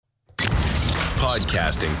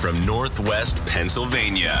Broadcasting from Northwest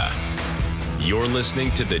Pennsylvania. You're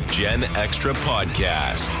listening to the Gen Extra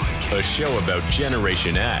Podcast, a show about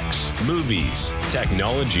Generation X, movies,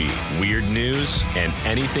 technology, weird news, and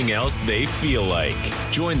anything else they feel like.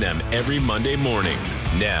 Join them every Monday morning.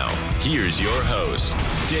 Now, here's your hosts,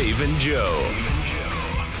 Dave and Joe.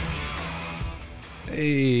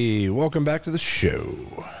 Hey, welcome back to the show.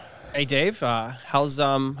 Hey, Dave. How's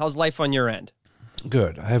life on your end?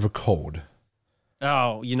 Good. I have a cold.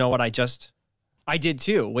 Oh, you know what? I did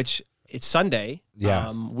too, which it's Sunday.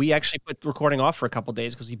 Yeah. We actually put recording off for a couple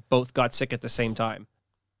days because we both got sick at the same time.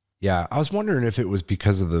 Yeah. I was wondering if it was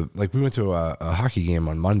because of we went to a hockey game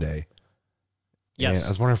on Monday. Yes. And I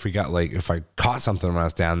was wondering if I caught something when I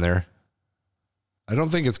was down there. I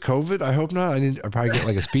don't think it's COVID. I hope not. I probably get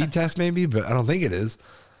a speed test maybe, but I don't think it is.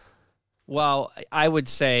 Well, I would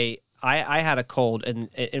say I had a cold, and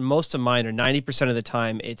most of mine are 90% of the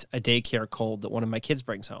time it's a daycare cold that one of my kids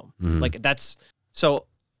brings home. Mm-hmm.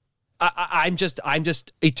 I'm just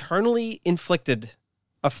eternally afflicted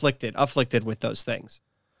with those things.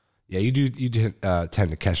 Yeah, you do tend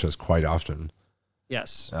to catch those quite often.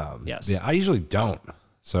 Yes. Yes. Yeah, I usually don't.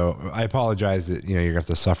 So I apologize that you're gonna have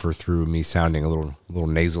to suffer through me sounding a little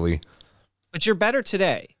nasally. But you're better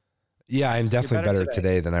today. Yeah, I'm definitely better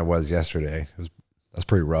today than I was yesterday. That's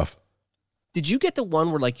pretty rough. Did you get the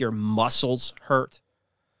one where your muscles hurt?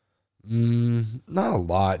 Not a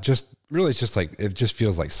lot. It's just it just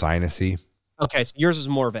feels like sinusy. Okay, so yours is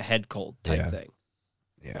more of a head cold type thing.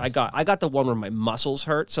 Yeah. I got the one where my muscles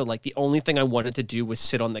hurt. So the only thing I wanted to do was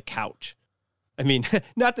sit on the couch. I mean,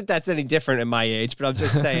 not that that's any different at my age, but I'm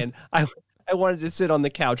just saying I wanted to sit on the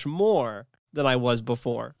couch more than I was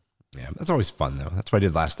before. Yeah, that's always fun though. That's what I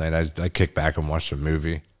did last night. I kicked back and watched a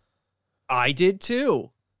movie. I did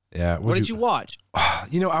too. Yeah. What did you watch?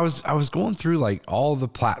 I was going through all the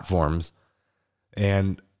platforms,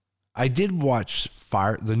 and I did watch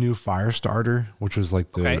the new Firestarter, which was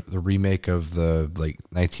the remake of the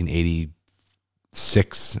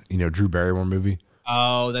 1986 Drew Barrymore movie.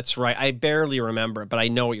 Oh, that's right. I barely remember it, but I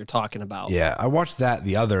know what you're talking about. Yeah, I watched that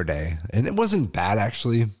the other day, and it wasn't bad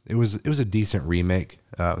actually. It was a decent remake.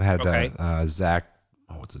 It had Zac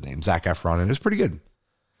Efron, and it was pretty good.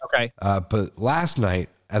 Okay. But last night,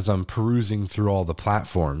 as I'm perusing through all the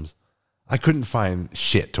platforms, I couldn't find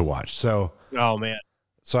shit to watch. So, oh man.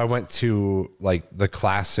 So I went to the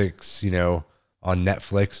classics, on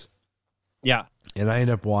Netflix. Yeah. And I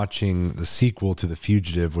ended up watching the sequel to The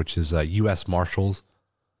Fugitive, which is U.S. Marshals.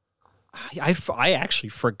 I actually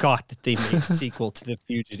forgot that they made a sequel to The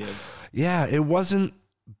Fugitive. Yeah, it wasn't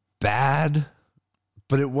bad,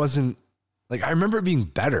 but it wasn't I remember it being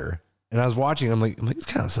better. And I was watching, I'm like, this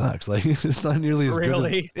kind of sucks. It's not nearly as good as,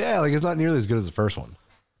 it's not nearly as good as the first one.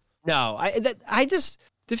 No,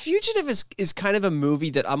 The Fugitive is kind of a movie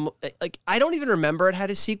that I'm I don't even remember it had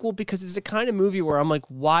a sequel because it's the kind of movie where I'm like,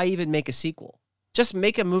 why even make a sequel? Just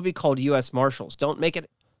make a movie called U.S. Marshals.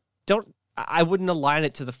 I wouldn't align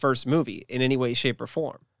it to the first movie in any way, shape, or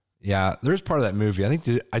form. Yeah, there's part of that movie. I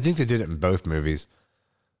think they did it in both movies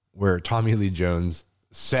where Tommy Lee Jones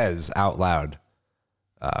says out loud,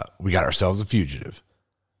 we got ourselves a fugitive.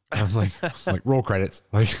 I'm like roll credits.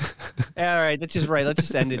 All right, that's just right. Let's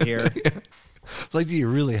just end it here. Do you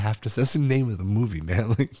really have to? That's the name of the movie,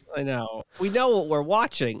 man. I know. We know what we're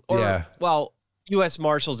watching. Well, U.S.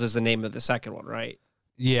 Marshals is the name of the second one, right?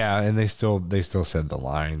 Yeah, and they still said the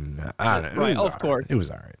line. I don't know. Right, of course. It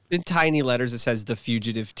was all right. In tiny letters, it says The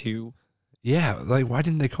Fugitive 2. Yeah, why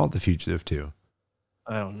didn't they call it The Fugitive 2?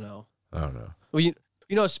 I don't know. Well,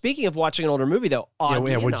 speaking of watching an older movie, though,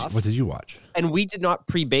 oddly enough, what did you watch? And we did not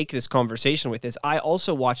pre-bake this conversation with this. I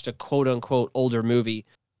also watched a quote-unquote older movie,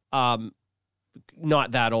 not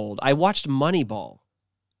that old. I watched Moneyball.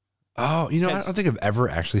 Oh, I don't think I've ever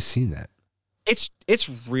actually seen that. It's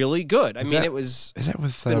really good. Is that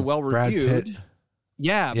with been well Brad reviewed. Pitt?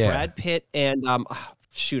 Yeah, Brad Pitt and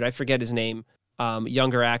I forget his name.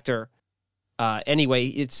 Younger actor. Anyway,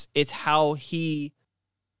 it's how he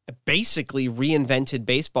basically reinvented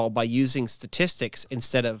baseball by using statistics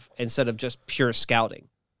instead of just pure scouting,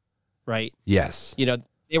 right? Yes.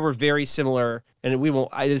 They were very similar, and we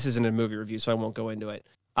won't. This isn't a movie review, so I won't go into it.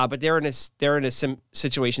 But they're in a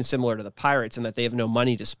situation similar to the Pirates in that they have no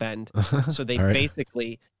money to spend, so they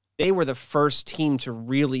basically they were the first team to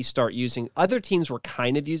really start using. Other teams were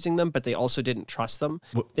kind of using them, but they also didn't trust them.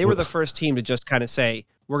 They were the first team to just kind of say,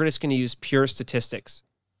 we're just going to use pure statistics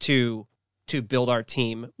to build our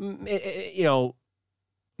team.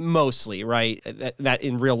 Mostly, right? That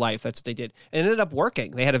in real life, that's what they did. And it ended up working.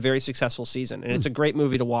 They had a very successful season, and it's a great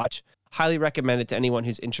movie to watch. Highly recommend it to anyone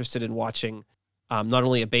who's interested in watching not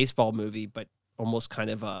only a baseball movie, but almost kind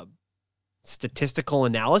of a statistical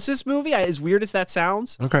analysis movie. As weird as that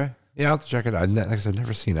sounds. Okay. Yeah, I'll have to check it out. Like I said, I've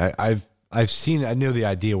never seen it. I've seen it. I know the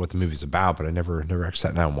idea what the movie's about, but I never actually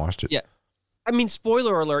sat down and watched it. Yeah. I mean,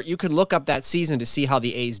 spoiler alert, you could look up that season to see how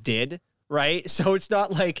the A's did, right? So it's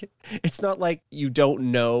not like you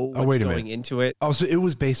don't know what's going into it. Oh, so it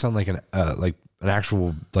was based on like an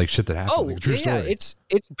actual like shit that happened, like a true story. It's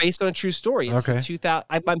based on a true story. It's okay. 2000.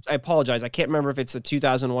 I apologize. I can't remember if it's the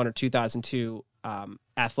 2001 or 2002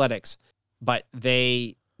 Athletics, but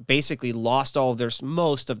they basically lost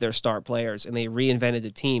most of their star players, and they reinvented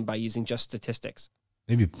the team by using just statistics.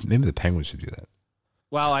 Maybe the Penguins should do that.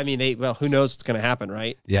 Well, I mean, who knows what's going to happen,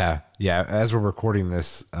 right? Yeah. As we're recording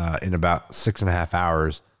this, in about 6.5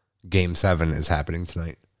 hours, Game 7 is happening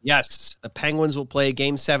tonight. Yes, the Penguins will play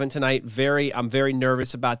Game 7 tonight. I'm very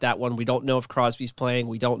nervous about that one. We don't know if Crosby's playing.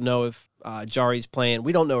 We don't know if Jari's playing.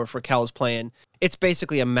 We don't know if Raquel's playing. It's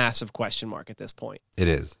basically a massive question mark at this point. It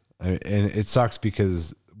is, and it sucks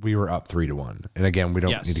because we were up 3-1. And again, we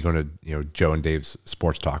don't need to go into Joe and Dave's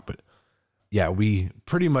sports talk, but. Yeah, we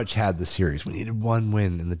pretty much had the series. We needed one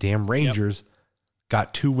win, and the damn Rangers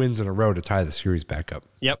got 2 wins in a row to tie the series back up.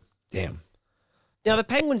 Yep. Damn. Now, the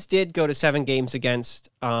Penguins did go to 7 games against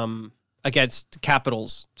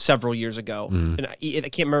Capitals several years ago. And I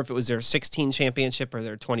can't remember if it was their 2016 championship or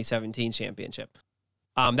their 2017 championship.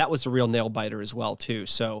 That was a real nail-biter as well, too.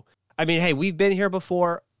 So, I mean, hey, we've been here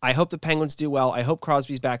before. I hope the Penguins do well. I hope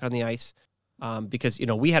Crosby's back on the ice because,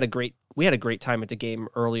 we had a great time at the game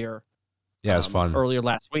earlier. Yeah, it was fun. Earlier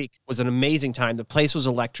last week. It was an amazing time. The place was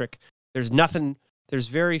electric. There's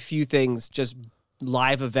very few things, just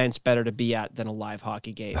live events better to be at than a live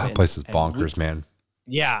hockey game. That place is bonkers, man.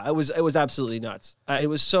 Yeah, it was absolutely nuts. It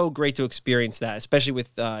was so great to experience that, especially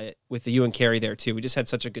with you and Kerri there too. We just had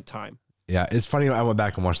such a good time. Yeah, it's funny. I went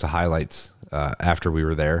back and watched the highlights after we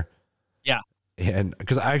were there. Yeah. And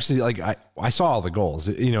because I actually I saw all the goals.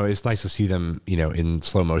 It's nice to see them, in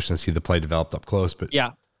slow motion, see the play developed up close. But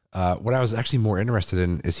yeah. What I was actually more interested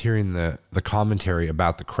in is hearing the commentary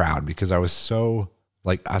about the crowd, because I was so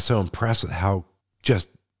impressed with how just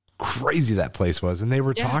crazy that place was. And they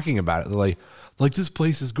were talking about it. They're like this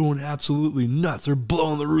place is going absolutely nuts. They're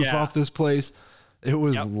blowing the roof off this place. It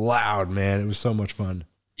was loud, man. It was so much fun.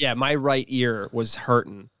 Yeah, my right ear was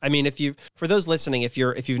hurting. I mean, for those listening, if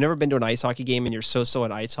you've never been to an ice hockey game and you're so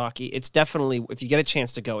at ice hockey, it's definitely, if you get a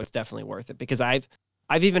chance to go, it's definitely worth it, because I've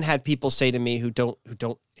even had people say to me who don't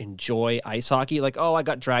enjoy ice hockey, like, "Oh, I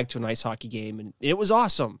got dragged to an ice hockey game and it was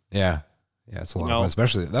awesome." Yeah, it's a lot of fun.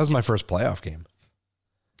 Especially that was my first playoff game.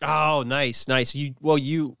 Oh, nice.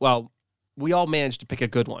 We all managed to pick a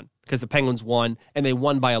good one because the Penguins won, and they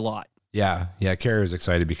won by a lot. Yeah. Kerri was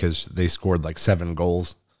excited because they scored like 7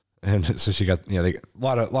 goals, and so she got a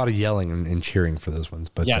lot of yelling and cheering for those ones.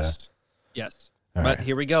 But yes. But right.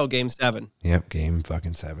 Here we go, Game 7. Yep, Game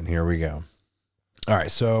fucking 7. Here we go. All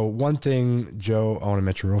right, so one thing, Joe, I want to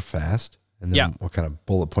mention real fast, and then what kind of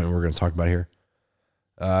bullet point we're going to talk about here.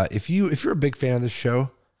 If you're a big fan of this show,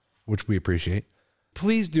 which we appreciate,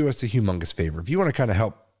 please do us a humongous favor. If you want to kind of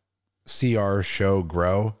help see our show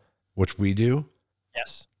grow, which we do,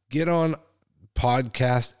 get on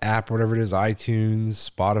podcast app, whatever it is, iTunes,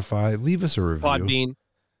 Spotify, leave us a review. Podbean.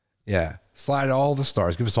 Yeah, slide all the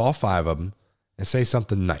stars, give us all 5 of them, and say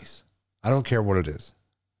something nice. I don't care what it is.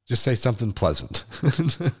 Just say something pleasant.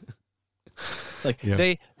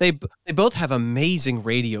 They both have amazing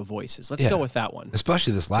radio voices. Let's go with that one.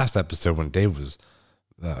 Especially this last episode when Dave was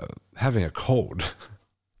having a cold.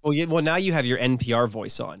 Well, now you have your NPR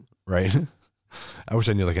voice on. Right. I wish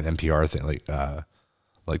I knew like an NPR thing,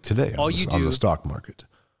 like today on the stock market.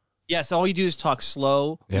 Yes, all you do is talk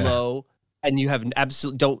slow, low, and you have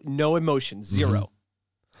no emotions, 0.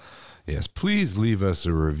 Mm-hmm. Yes, please leave us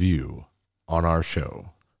a review on our show.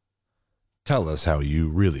 Tell us how you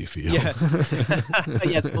really feel. Yes,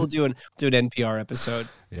 we'll do an NPR episode.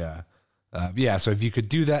 Yeah. So if you could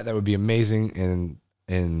do that, that would be amazing.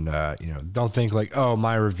 And don't think like, oh,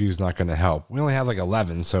 my review's not going to help. We only have like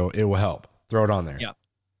 11, so it will help. Throw it on there. Yeah.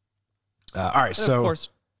 All right. And so, of course.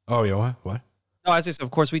 Oh, yeah. What? No, as I said, of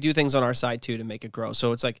course, we do things on our side too to make it grow.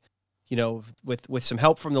 So it's like, with some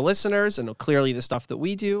help from the listeners and clearly the stuff that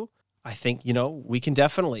we do, I think, we can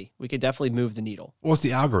definitely move the needle. Well, it's the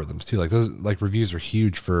algorithms too. Like those, reviews are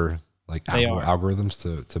huge for Apple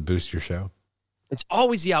algorithms to boost your show. It's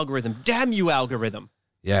always the algorithm. Damn you, algorithm.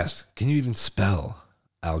 Yes. Can you even spell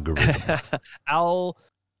algorithm?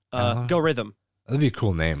 Gorithm. That'd be a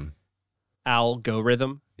cool name.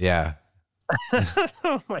 Algorithm. Yeah.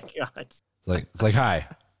 Oh my God. It's like, hi,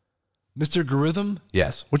 Mr. Gorithm.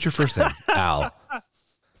 Yes. What's your first name? Al.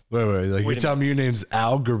 Wait. You're telling me your name's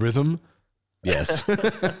Algorithm? Yes.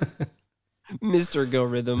 Mr.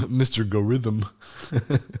 Gorithm. Mr. Gorithm.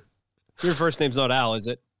 Your first name's not Al, is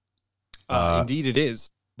it? Indeed it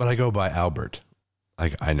is. But I go by Albert.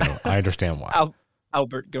 I know. I understand why.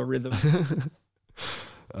 Albert Gorithm.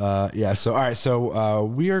 Yeah. So, all right. So,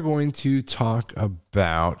 we are going to talk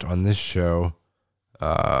about on this show.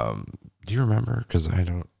 Do you remember? Because I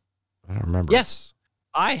don't remember. Yes.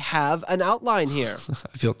 I have an outline here.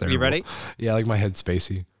 I feel terrible. You ready? Yeah. Like my head's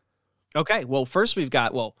spacey. Okay. Well, first we've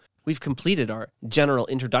completed our general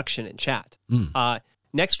introduction in chat.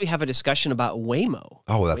 Next, we have a discussion about Waymo.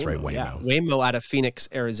 Oh, that's right. Waymo. Yeah, Waymo out of Phoenix,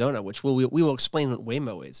 Arizona, which we will explain what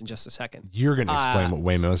Waymo is in just a second. You're going to explain what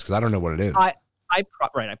Waymo is because I don't know what it is. I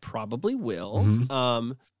probably will.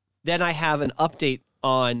 Mm-hmm. Then I have an update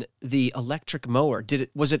on the electric mower.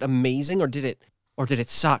 Was it amazing or did it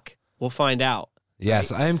suck? We'll find out.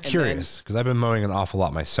 Yes, right? I am curious because I've been mowing an awful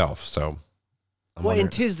lot myself. So,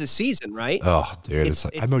 and 'tis the season, right? Oh, dude, it's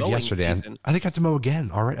like I mowed yesterday. I think I have to mow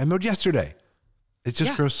again. All right, I mowed yesterday. It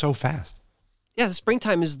just grows so fast. Yeah, the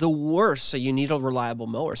springtime is the worst, so you need a reliable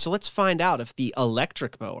mower. So let's find out if the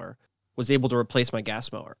electric mower was able to replace my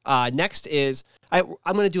gas mower. Next is I'm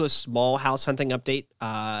going to do a small house hunting update.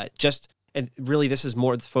 And really, this is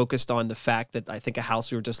more focused on the fact that I think a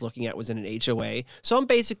house we were just looking at was in an HOA. So I'm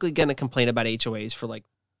basically going to complain about HOAs for like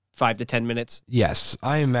 5 to 10 minutes. Yes,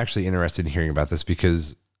 I am actually interested in hearing about this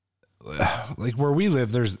because, like where we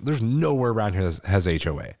live, there's nowhere around here that has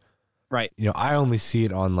HOA. Right. You know, I only see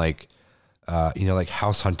it on like, like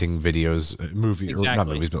house hunting videos, or not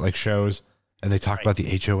movies, but like shows, and they talk about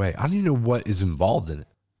the HOA. I don't even know what is involved in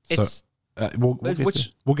it. So we'll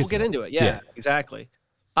get into it. Yeah, exactly.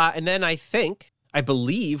 And then I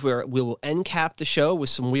believe we will end cap the show with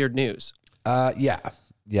some weird news. Yeah.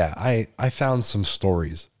 I found some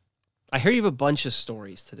stories. I hear you have a bunch of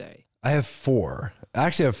stories today. I have 4. I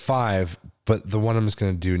actually have 5, but the one I'm just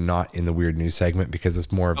going to do not in the weird news segment because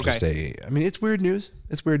it's more of just it's weird news.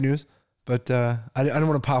 It's weird news, but I don't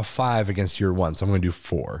want to pile 5 against your one, so I'm going to do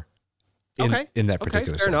 4 in that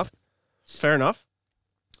particular segment. Fair enough.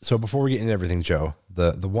 So before we get into everything, Joe,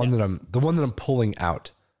 the one that I'm pulling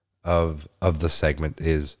out of the segment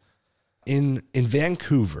is in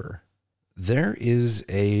Vancouver, there is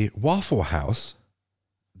a Waffle House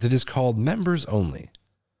that is called Members Only.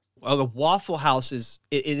 Well, the Waffle House is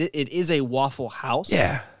it is a Waffle House?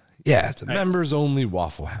 Yeah, it's a members only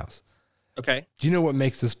Waffle House. Okay. Do you know what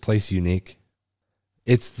makes this place unique?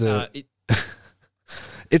 It's the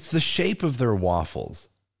it's the shape of their waffles.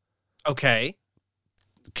 Okay.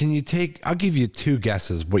 I'll give you 2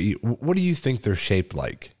 guesses. What do you think they're shaped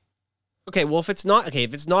like? Okay, well if it's not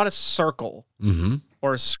a circle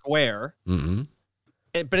or a square,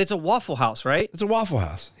 but it's a Waffle House, right? It's a Waffle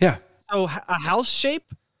House. Yeah. So a house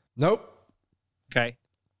shape? Nope. Okay.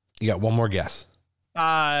 You got one more guess.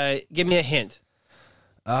 Give me a hint.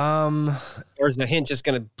 Or is the hint just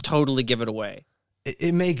going to totally give it away?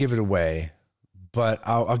 It may give it away, but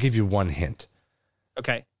I'll give you one hint.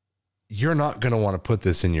 Okay. You're not going to want to put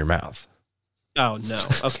this in your mouth. Oh no.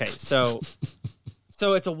 Okay. So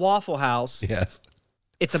it's a Waffle House. Yes.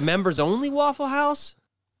 It's a members only Waffle House?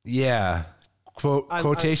 Yeah.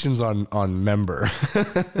 Quotations on member.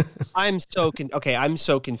 I'm so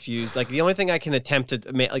confused. Like the only thing I can attempt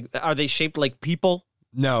to make, like, are they shaped like people?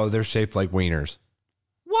 No, they're shaped like wieners.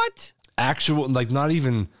 What? Actual, like not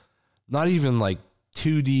even like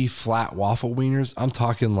 2D flat waffle wieners. I'm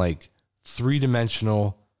talking like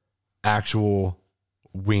 3-dimensional actual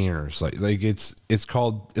wieners. Like it's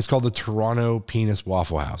called the Toronto Penis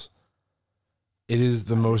Waffle House. It is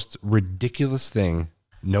the most ridiculous thing,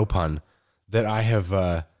 no pun, that I have.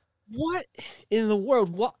 What in the world?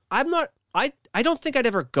 What? I don't think I'd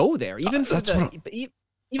ever go there. Even for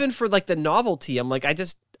even for like the novelty. I'm like,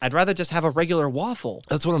 I'd rather just have a regular waffle.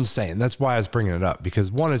 That's what I'm saying. That's why I was bringing it up,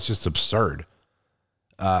 because one, it's just absurd.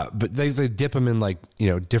 But they dip them in like,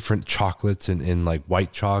 different chocolates and in like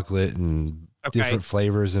white chocolate and different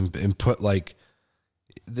flavors and put like,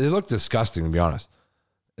 they look disgusting to be honest.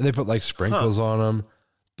 And they put like sprinkles on them.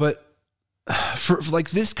 But for like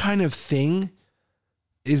this kind of thing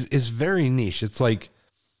is very niche. It's like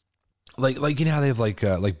how they have like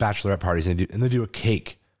bachelorette parties and they do a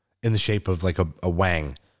cake in the shape of like a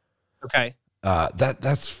wang. Okay.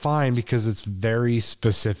 That's fine because it's very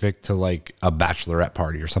specific to like a bachelorette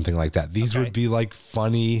party or something like that. These would be like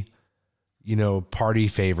funny, party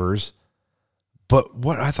favors. But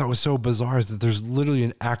what I thought was so bizarre is that there's literally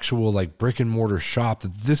an actual like brick and mortar shop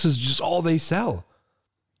that this is just all they sell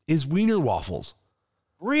is wiener waffles.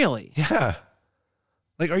 Really? Yeah.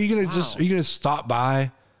 Like, are you going to stop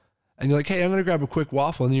by and you're like, hey, I'm going to grab a quick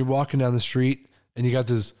waffle. And then you're walking down the street and you got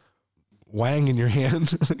this wang in your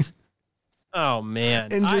hand Oh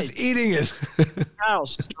man. and just eating it. How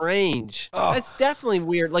strange. Oh. That's definitely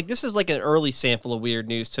weird. Like this is like an early sample of weird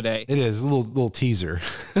news today. It is a little teaser.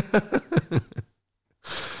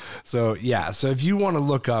 So if you want to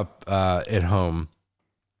look up at home,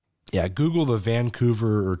 Google the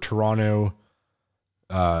Vancouver or Toronto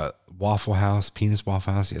Waffle House, penis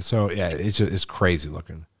Waffle House. It's crazy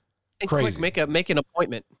looking. And crazy. Quick, make an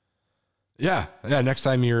appointment. Yeah. Next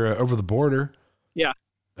time you're over the border. Yeah.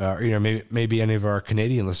 Maybe any of our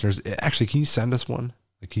Canadian listeners. Actually, can you send us one?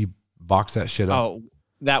 Like, can you box that shit up? Oh,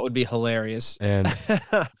 that would be hilarious. And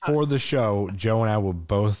for the show, Joe and I will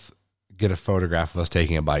both get a photograph of us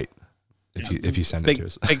taking a bite. If you send it to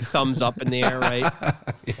us. Big thumbs up in the air, right?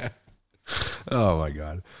 Yeah. Oh my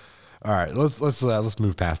God. All right, let's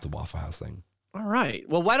move past the Waffle House thing. All right.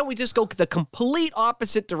 Well, why don't we just go the complete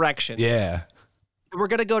opposite direction? Yeah. We're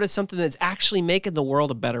going to go to something that's actually making the world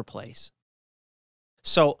a better place.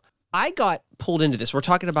 So I got pulled into this. We're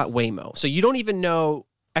talking about Waymo. So you don't even know.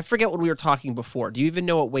 I forget what we were talking before. Do you even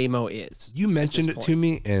know what Waymo is? You mentioned it to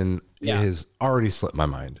me, and it has already slipped my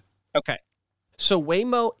mind. Okay. So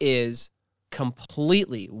Waymo is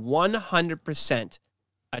completely 100%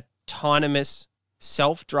 autonomous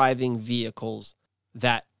self-driving vehicles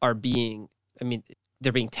that are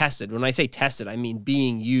they're being tested. When I say tested, I mean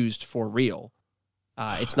being used for real.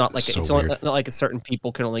 It's not like not like a certain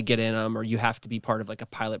people can only get in them, or you have to be part of like a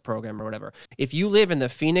pilot program or whatever. If you live in the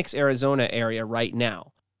Phoenix, Arizona area right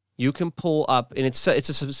now, you can pull up, and it's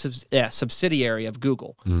a subsidiary of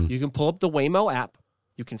Google. You can pull up the Waymo app.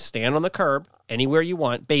 You can stand on the curb anywhere you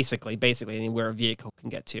want, basically anywhere a vehicle can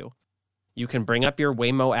get to. You can bring up your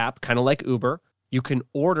Waymo app, kind of like Uber. You can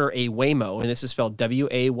order a Waymo, and this is spelled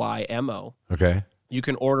Waymo. Okay. You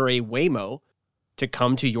can order a Waymo to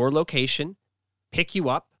come to your location, pick you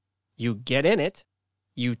up. You get in it.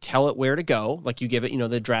 You tell it where to go. Like you give it,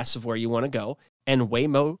 the address of where you want to go. And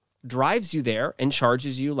Waymo drives you there and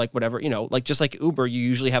charges you like whatever, like just like Uber, you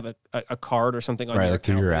usually have a card or something on your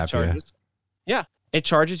account. Your app, yeah. It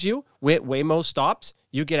charges you. Waymo stops.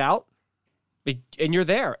 You get out, and you're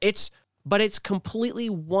there. But it's completely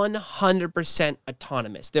 100%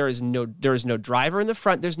 autonomous. There is no driver in the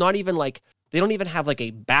front. There's not even they don't even have like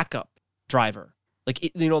a backup driver.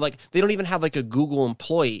 They don't even have like a Google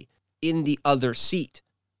employee in the other seat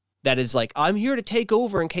that is like, I'm here to take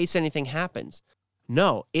over in case anything happens.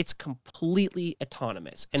 No, it's completely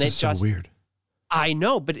autonomous. And it's just so weird. I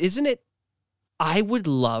know, but isn't it? I would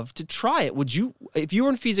love to try it. Would you, if you were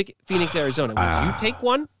in Phoenix, Arizona, would you take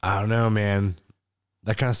one? I don't know, man.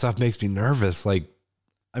 That kind of stuff makes me nervous.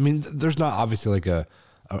 There's not obviously like a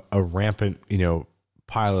rampant,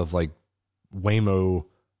 pile of like Waymo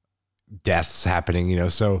deaths happening,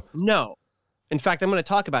 so. No. In fact, I'm going to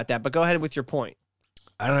talk about that, but go ahead with your point.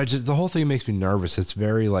 I don't know, just the whole thing makes me nervous. It's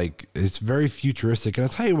very very futuristic. And I'll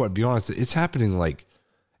tell you what, be honest, it's happening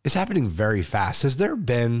very fast. Has there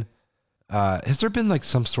been like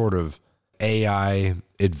some sort of AI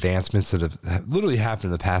advancements that have literally happened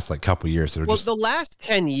in the past like couple of years? The last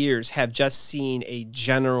 10 years have just seen a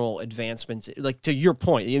general advancements. Like to your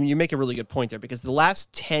point, you make a really good point there, because the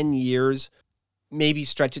last 10 years, maybe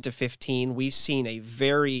stretch it to 15, we've seen a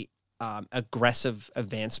very aggressive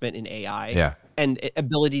advancement in AI and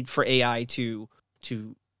ability for AI to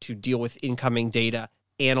deal with incoming data,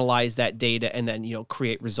 analyze that data, and then,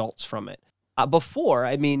 create results from it.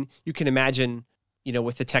 Before, you can imagine,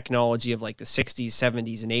 with the technology of like the 60s,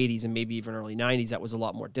 70s, and 80s, and maybe even early 90s, that was a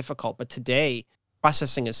lot more difficult. But today,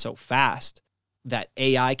 processing is so fast that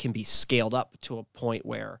AI can be scaled up to a point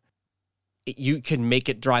where you can make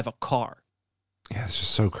it drive a car. Yeah, it's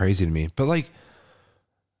just so crazy to me. But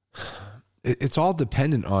it's all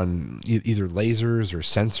dependent on either lasers or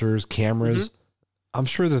sensors, cameras. Mm-hmm. I'm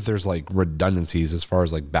sure that there's like redundancies as far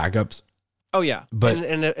as like backups. Oh yeah, but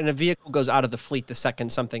and a vehicle goes out of the fleet the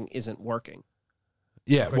second something isn't working.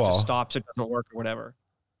 Yeah, or it just stops, it doesn't work, or whatever.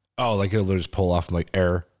 Oh, like it'll just pull off like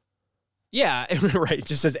error. Yeah, right. It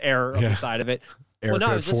just says error on the side of it. Error code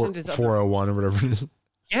I was listening to 401 or whatever it is.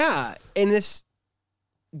 Yeah, and this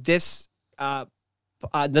that's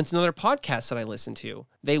another podcast that I listened to.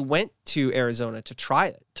 They went to Arizona to try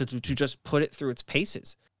it, to just put it through its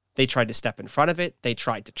paces. They tried to step in front of it. They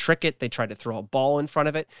tried to trick it. They tried to throw a ball in front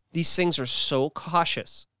of it. These things are so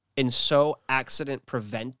cautious and so accident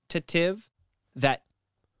preventative that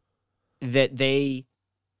they,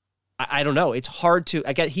 I don't know. It's hard to,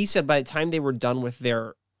 he said by the time they were done with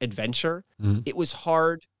their adventure, it was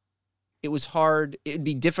hard. It'd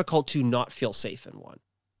be difficult to not feel safe in one.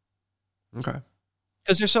 Okay.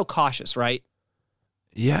 Because they're so cautious, right?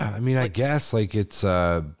 Yeah. I guess like it's,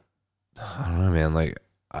 I don't know, man. Like,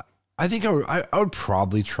 I think I would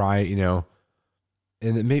probably try it,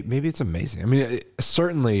 and maybe it's amazing. I mean,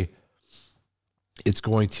 certainly it's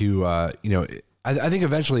going to, I think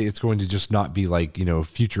eventually it's going to just not be like,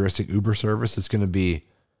 futuristic Uber service. It's just going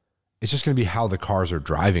to be how the cars are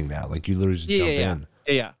driving now. Like you literally just jump in.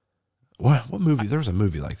 Yeah. What movie? There was a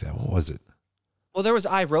movie like that. What was it? Well, there was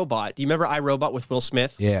iRobot. Do you remember iRobot with Will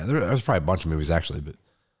Smith? Yeah, there was probably a bunch of movies actually, but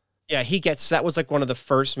yeah, that was like one of the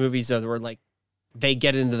first movies though, where like they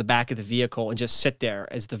get into the back of the vehicle and just sit there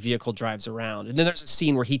as the vehicle drives around. And then there's a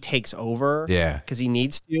scene where he takes over. Yeah. Because he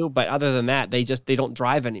needs to. But other than that, they don't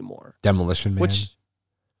drive anymore. Demolition Man.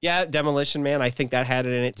 Demolition Man. I think that had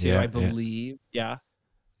it in it too, I believe. Yeah.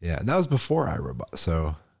 Yeah. And that was before iRobot.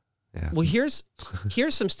 So yeah. Well, here's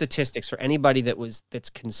some statistics for anybody that's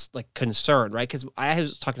concerned, right? Because I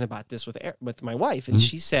was talking about this with my wife, and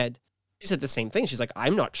she said the same thing. She's like,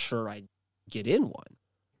 I'm not sure I'd get in one,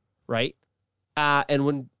 right?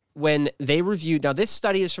 And when they reviewed, now this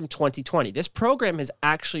study is from 2020. This program has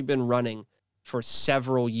actually been running for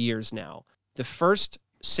several years now. The first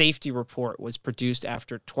safety report was produced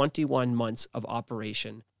after 21 months of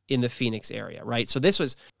operation in the Phoenix area, right? So this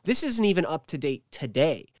isn't even up to date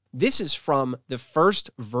today. This is from the first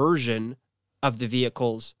version of the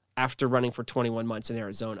vehicles after running for 21 months in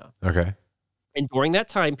Arizona. Okay. And during that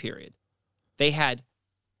time period, they had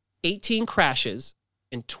 18 crashes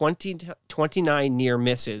and 29 near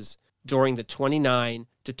misses during the 29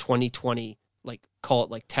 to 2020, like call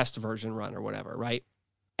it like test version run or whatever, right?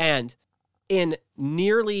 And in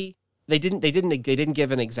nearly, they didn't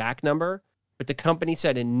give an exact number, but the company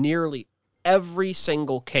said in nearly every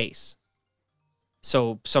single case,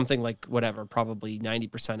 so something like whatever, probably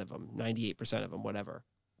 90% of them, 98% of them, whatever,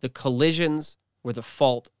 the collisions were the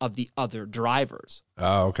fault of the other drivers.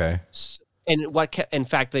 Oh, okay. And in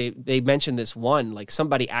fact, they mentioned this one, like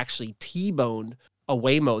somebody actually T-boned a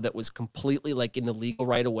Waymo that was completely like in the legal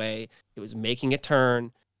right of way. It was making a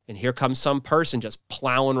turn, and here comes some person just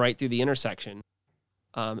plowing right through the intersection,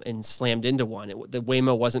 and slammed into one. The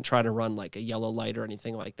Waymo wasn't trying to run like a yellow light or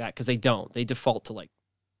anything like that, because they don't. They default to like,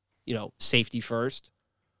 safety first.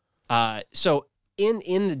 So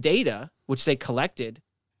in the data which they collected,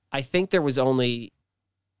 I think there was only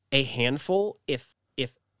a handful, if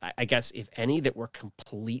any, that were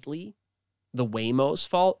completely the Waymo's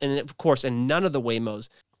fault. And of course, none of the Waymos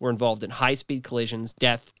were involved in high-speed collisions,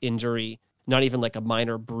 death, injury, not even like a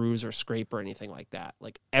minor bruise or scrape or anything like that.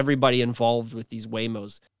 Like everybody involved with these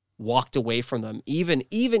Waymos walked away from them, even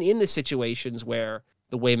in the situations where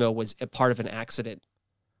the Waymo was a part of an accident,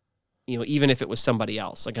 even if it was somebody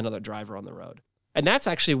else, like another driver on the road. And that's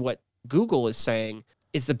actually what Google is saying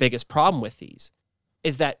is the biggest problem with these,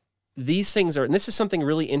 is that these things are, and this is something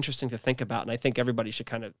really interesting to think about, and I think everybody should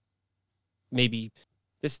kind of maybe,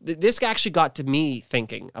 this actually got to me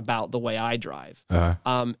thinking about the way I drive.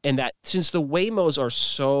 And that since the Waymos are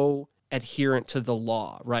so adherent to the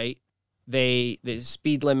law, right? The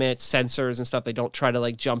speed limits, sensors and stuff, they don't try to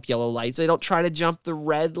like jump yellow lights. They don't try to jump the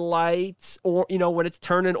red lights, or, when it's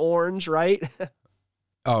turning orange, right?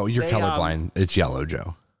 Oh, you're colorblind. It's yellow,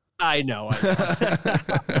 Joe. I know.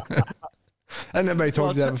 Has anybody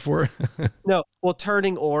told you that before? No. Well,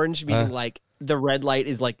 turning orange meaning like the red light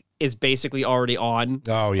is basically already on.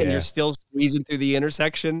 Oh, yeah. And you're still squeezing through the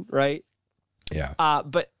intersection, right? Yeah.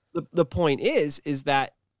 But the point is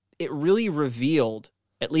that it really revealed,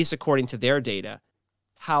 at least according to their data,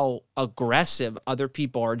 how aggressive other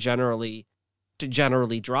people are generally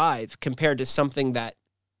drive compared to something that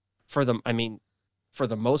for the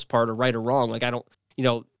most part, or right or wrong, like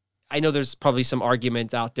I know there's probably some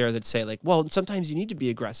argument out there that say like, well, sometimes you need to be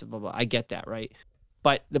aggressive, blah, blah. I get that, right?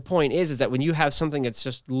 But the point is that when you have something that's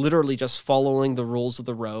just literally just following the rules of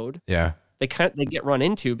the road, yeah, they get run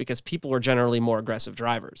into because people are generally more aggressive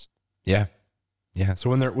drivers. Yeah, yeah. So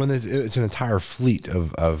when it's an entire fleet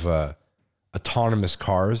of autonomous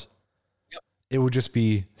cars, yep, it would just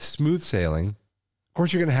be smooth sailing. Of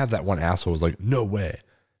course, you're gonna have that one asshole who's like, no way,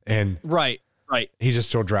 and right, he just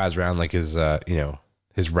still drives around like his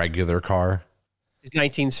his regular car, his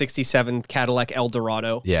 1967 Cadillac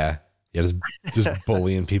Eldorado. Yeah, just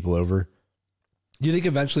bullying people over. Do you think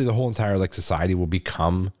eventually the whole entire like society will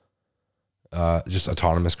become just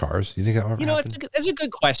autonomous cars? Do you think that will happen? It's a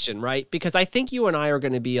good question, right? Because I think you and I are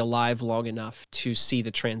going to be alive long enough to see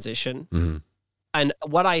the transition. Mm-hmm. And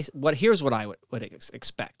here's what I would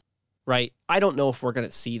expect, right? I don't know if we're going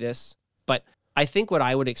to see this, but I think what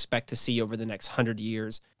I would expect to see over the next 100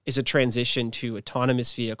 years is a transition to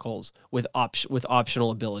autonomous vehicles with optional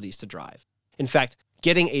abilities to drive. In fact,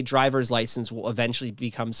 getting a driver's license will eventually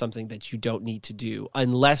become something that you don't need to do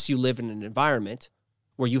unless you live in an environment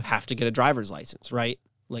where you have to get a driver's license, right?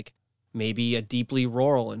 Like maybe a deeply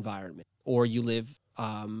rural environment, or you live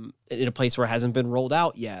in a place where it hasn't been rolled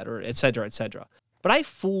out yet, or et cetera, et cetera. But I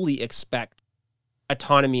fully expect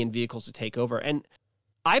autonomy in vehicles to take over. And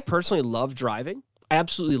I personally love driving. I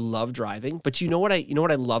absolutely love driving. But you know what I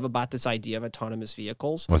love about this idea of autonomous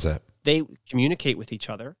vehicles? What's that? They communicate with each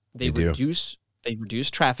other. They reduce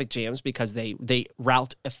traffic jams because they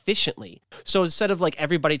route efficiently. So instead of like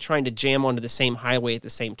everybody trying to jam onto the same highway at the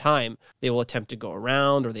same time, they will attempt to go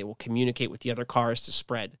around, or they will communicate with the other cars to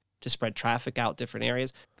spread traffic out different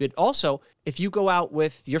areas. But also, if you go out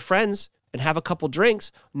with your friends and have a couple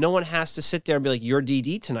drinks, no one has to sit there and be like, you're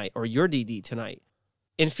DD tonight or you're DD tonight.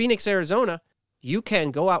 In Phoenix, Arizona, you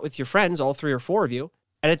can go out with your friends, all 3 or 4 of you,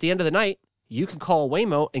 and at the end of the night, you can call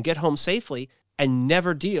Waymo and get home safely and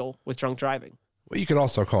never deal with drunk driving. Well, you could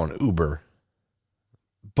also call an Uber,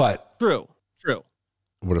 but True.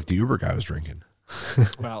 What if the Uber guy was drinking?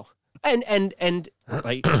 Well, and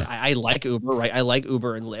like, I like Uber, right? I like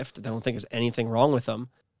Uber and Lyft. I don't think there's anything wrong with them,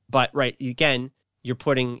 but right, again, you're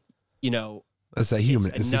putting, It's a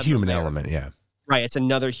human element, yeah. Right, it's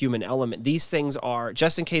another human element. These things are,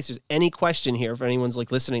 just in case there's any question here, if anyone's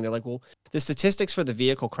like listening, they're like, well, the statistics for the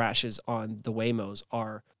vehicle crashes on the Waymos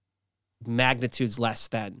are magnitudes less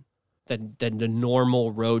than the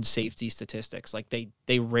normal road safety statistics. Like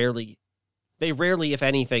they rarely, if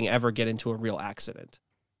anything, ever get into a real accident.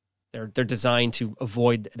 They're designed to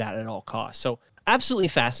avoid that at all costs. So absolutely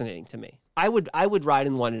fascinating to me. I would ride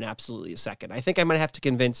in one in absolutely a second. I think I might have to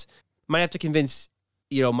convince my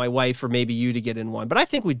wife or maybe you to get in one, but I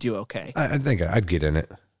think we'd do okay. I think I'd get in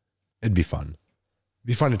it. It'd be fun. It'd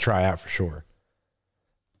be fun to try out for sure.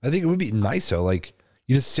 I think it would be nice though. Like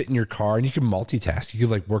you just sit in your car and you can multitask. You could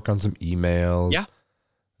like work on some emails.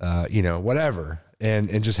 Yeah. Whatever.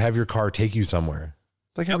 And just have your car take you somewhere.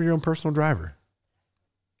 Like having your own personal driver.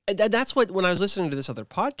 That's what, when I was listening to this other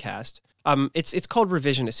podcast, it's called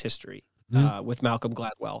Revisionist History with Malcolm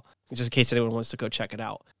Gladwell, just in case anyone wants to go check it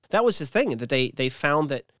out. That was his thing, that they found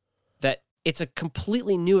that it's a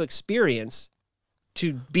completely new experience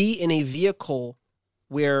to be in a vehicle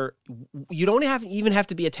where you don't even have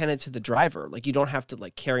to be attentive to the driver. Like you don't have to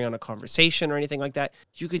like carry on a conversation or anything like that.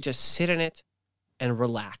 You could just sit in it and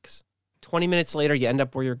relax. 20 minutes later, you end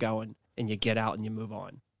up where you're going and you get out and you move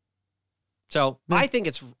on. So I think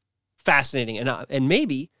it's fascinating,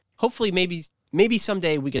 and hopefully maybe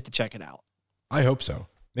someday we get to check it out. I hope so.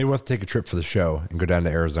 Maybe we'll have to take a trip for the show and go down to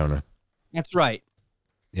Arizona. That's right.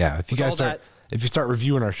 Yeah, if you start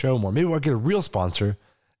reviewing our show more, maybe we'll get a real sponsor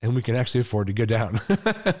and we can actually afford to go down.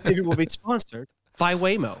 Maybe we'll be sponsored by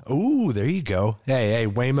Waymo. Ooh, there you go. Hey,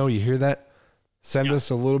 Waymo, you hear that? Send us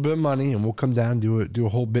a little bit of money and we'll come down and do a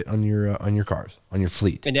whole bit on your cars, on your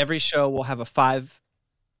fleet. And every show will have a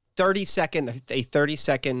 30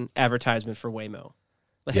 second advertisement for Waymo.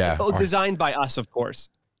 Yeah. Designed by us, of course.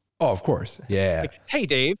 Oh, of course. Yeah. Like, hey,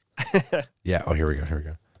 Dave. Yeah. Oh, here we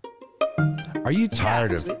go. Are you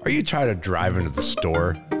tired of driving to the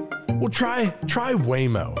store? Well, try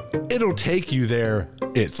Waymo. It'll take you there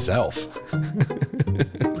itself.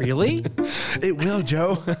 Really? It will,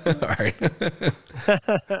 Joe. All right.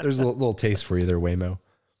 There's a little taste for you there, Waymo.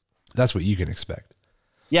 That's what you can expect.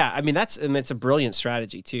 Yeah, I mean it's a brilliant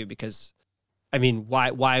strategy too, because I mean,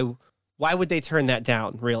 why would they turn that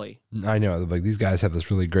down, really? I know, like these guys have this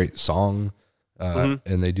really great song, and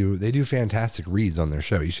they do fantastic reads on their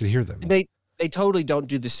show. You should hear them. They totally don't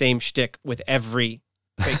do the same shtick with every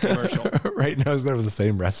fake commercial. Right now, it's never the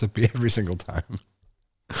same recipe every single time.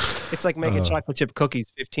 It's like making chocolate chip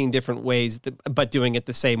cookies 15 different ways, but doing it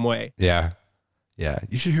the same way. Yeah.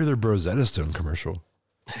 You should hear their Rosetta Stone commercial.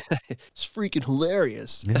 It's freaking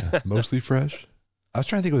hilarious. Yeah, mostly fresh. I was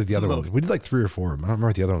trying to think of the other ones. We did like 3 or 4 of them. I don't remember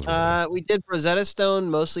what the other ones were. We did Rosetta Stone,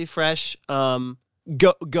 mostly fresh.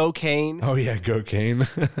 Go Cane. Oh yeah, Go Cane.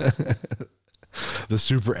 The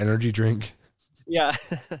super energy drink. Yeah.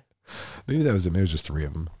 Maybe that was it. Maybe it was just 3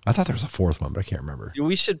 of them. I thought there was a 4th one, but I can't remember.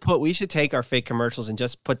 We should take our fake commercials and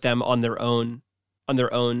just put them on their own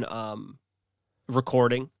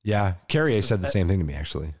recording. Yeah, Kerri said the same thing to me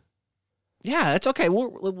actually. Yeah, that's okay.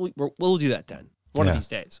 We'll do that then. One of these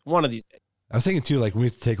days. I was thinking too, like we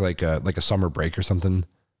have to take like a summer break or something,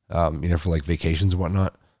 for like vacations and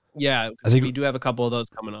whatnot. Yeah, I think we do have a couple of those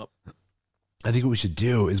coming up. I think what we should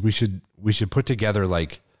do is we should put together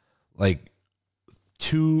like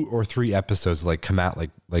 2 or 3 episodes, like come out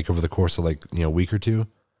like over the course of a week or 2.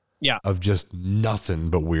 Yeah, of just nothing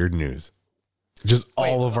but weird news, just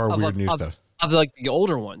all of our weird news stuff of like the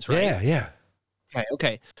older ones, right? Yeah.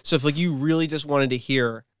 Okay. So if like you really just wanted to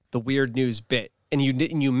hear the weird news bit and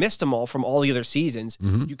you missed them all from all the other seasons,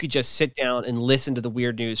 you could just sit down and listen to the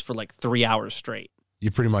weird news for like 3 hours straight.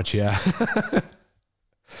 You pretty much, yeah.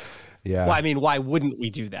 Yeah. Well, I mean, why wouldn't we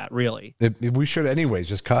do that, really? We should anyways,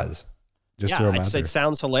 just cause. Just throw them out there. It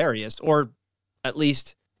sounds hilarious, or at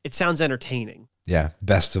least it sounds entertaining. Yeah,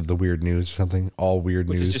 best of the weird news or something. All weird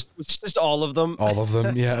news. It's just all of them. All of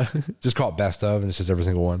them, yeah. Just call it best of, and it's just every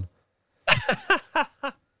single one.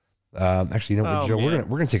 Actually, you know what, Joe? Man.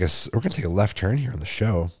 We're gonna take a left turn here on the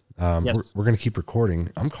show. Yes. We're gonna keep recording.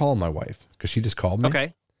 I'm calling my wife because she just called me.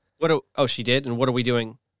 Okay. She did, and what are we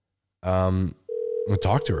doing? I'm gonna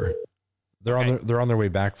talk to her. They're on their way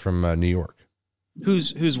back from New York.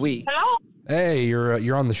 Who's we? Hello. Hey,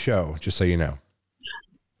 you're on the show. Just so you know.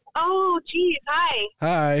 Oh, geez.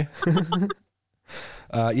 Hi.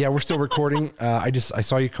 Yeah, we're still recording. I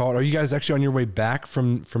saw you call. Are you guys actually on your way back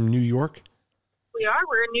from New York? We are.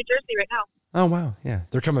 We're in New Jersey right now. Oh wow, yeah,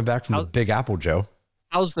 they're coming back from the Big Apple, Joe.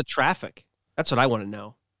 How's the traffic? That's what I want to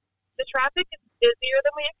know. The traffic is busier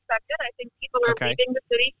than we expected. I think people are leaving the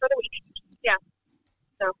city for the weekend. Yeah.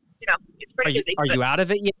 So, it's pretty busy. Are you out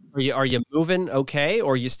of it yet? Are you moving okay,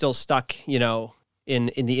 or are you still stuck, in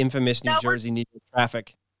the infamous New Jersey New York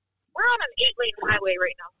traffic? We're on an 8-lane highway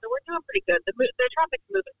right now, so we're doing pretty good. The traffic's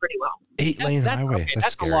moving pretty well. 8-lane highway. Okay,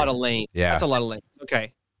 that's a lot of lanes. Yeah. That's a lot of lanes.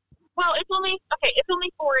 Okay. Well, it's only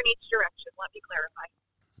 4 in each direction. Let me clarify.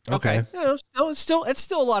 Okay. Yeah,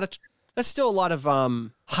 it's still a lot of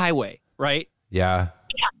highway, right? Yeah.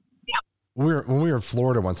 Yeah. When we were in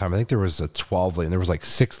Florida one time, I think there was a 12-lane. There was like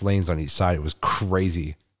 6 lanes on each side. It was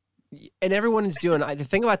crazy. And everyone's doing, the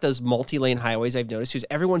thing about those multi-lane highways I've noticed is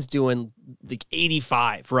everyone's doing like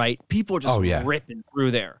 85, right? People are just ripping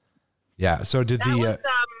through there. Yeah. So did go ahead.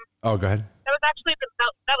 That was actually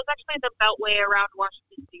the beltway around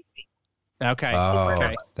Washington, D.C. Okay. Oh,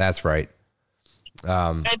 okay. That's right.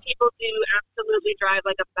 And people do absolutely drive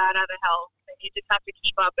like a bat out of hell. And you just have to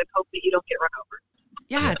keep up and hope that you don't get run over.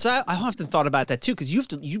 Yeah, I've often thought about that too, because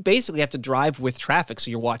you basically have to drive with traffic,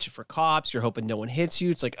 so you're watching for cops, you're hoping no one hits you.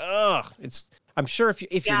 It's like, I'm sure if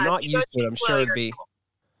you're not used to it, I'm sure it'd be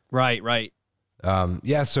right.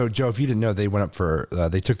 Yeah. So Joe, if you didn't know, they went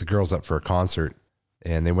up they took the girls up for a concert,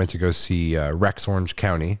 and they went to go see Rex Orange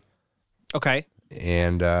County. Okay.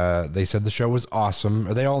 And they said the show was awesome.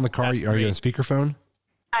 Are they all in the car? Are you on speakerphone?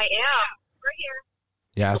 I am. We're here.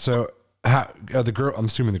 Yeah. So I'm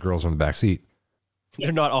assuming the girls are in the back seat.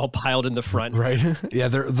 They're not all piled in the front. Right. Yeah,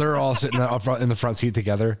 they're all sitting up front in the front seat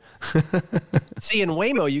together. See, in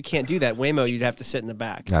Waymo, you can't do that. Waymo, you'd have to sit in the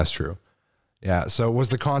back. That's true. Yeah. So was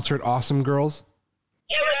the concert awesome, girls?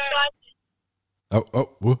 It was fun.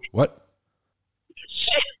 Oh, what?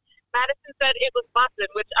 Madison said it was bussin',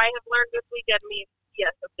 which I have learned this weekend means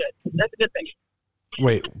yes, that's good. That's a good thing.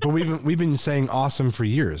 Wait, but we've been saying awesome for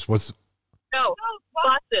years. No,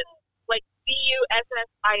 bussin', like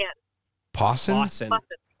Bussin.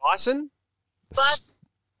 Possin? Bossin?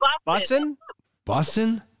 Bussin.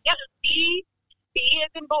 Bussin? Yeah, B as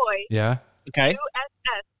in boy. Yeah. Okay.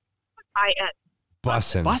 Bussin.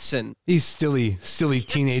 Bussin. Bussin. These silly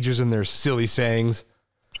teenagers and their silly sayings.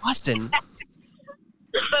 Bussin.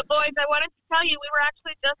 But boys, I wanted to tell you, we were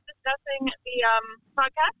actually just discussing the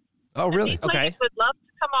podcast. Oh, really? These ladies would love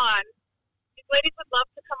to come on. These ladies would love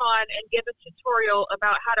to come on and give a tutorial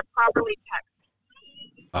about how to properly text.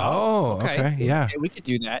 Oh, okay. Yeah. We could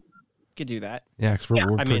do that. Yeah, because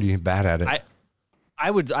we're pretty bad at it.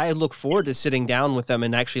 I look forward to sitting down with them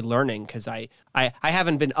and actually learning, because I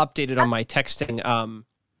haven't been updated on my texting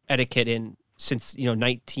etiquette since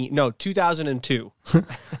 2002.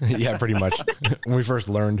 Yeah, pretty much. When we first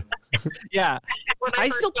learned. Yeah. I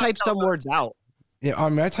still type some words out. Yeah,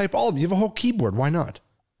 I type all of them. You have a whole keyboard. Why not?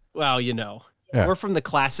 Well, Yeah. We're from the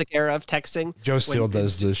classic era of texting. Joe still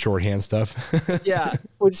does the shorthand stuff. Yeah,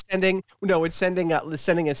 sending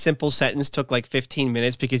a simple sentence took like 15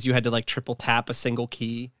 minutes because you had to like triple tap a single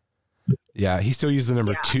key. Yeah, he still used the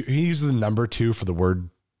number 2. He uses the number 2 for the word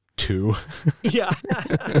 2. Yeah.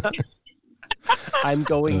 I'm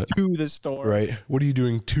going to the store. Right. What are you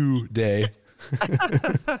doing today?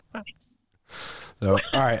 So, all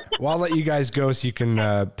right. Well, I'll let you guys go so you can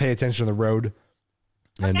pay attention to the road.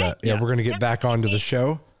 And we're going to get back onto the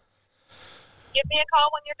show. Give me a call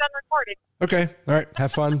when you're done recording. Okay. All right.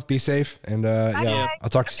 Have fun. Be safe. And I'll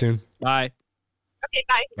talk to you soon. Bye. Okay.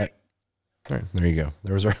 Bye. Bye. All right. There you go.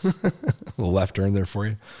 There was our little left turn there for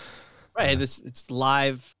you. Right. It's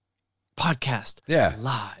live podcast. Yeah.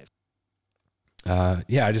 Live. I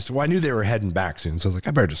knew they were heading back soon. So I was like,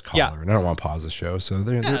 I better just call her. And I don't want to pause the show. So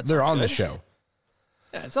they're on the show.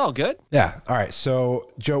 Yeah. It's all good. Yeah. All right.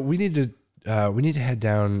 So Joe, we need to head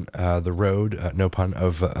down the road, no pun,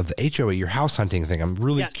 of the HOA, your house hunting thing. I'm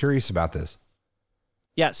really curious about this.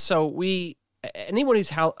 Yeah. So anyone who's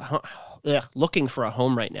looking for a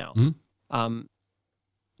home right now. Mm-hmm.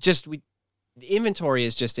 The inventory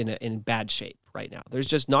is just in bad shape right now. There's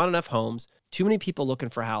just not enough homes, too many people looking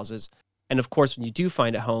for houses. And of course, when you do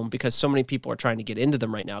find a home, because so many people are trying to get into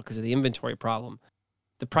them right now because of the inventory problem,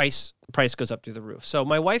 the price goes up through the roof. So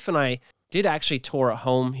my wife and I did actually tour a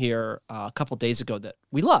home here a couple days ago that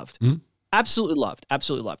we loved. Mm-hmm. Absolutely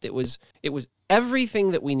loved. It was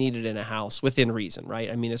everything that we needed in a house within reason, right?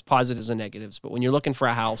 I mean, there's positives and negatives, but when you're looking for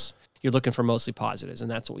a house, you're looking for mostly positives, and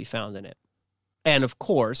that's what we found in it. And of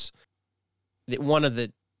course, one of the,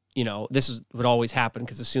 this is what always happen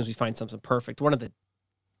because as soon as we find something perfect, one of the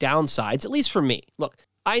downsides, at least for me, look,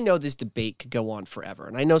 I know this debate could go on forever,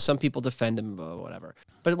 and I know some people defend him, whatever.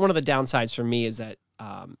 But one of the downsides for me is that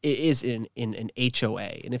it is in an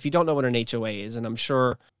HOA, and if you don't know what an HOA is, and I'm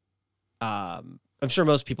sure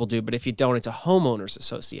most people do, but if you don't, it's a homeowners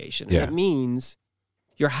association. Yeah. And it means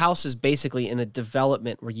your house is basically in a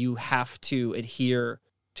development where you have to adhere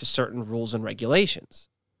to certain rules and regulations.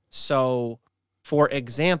 So, for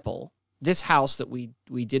example, this house that we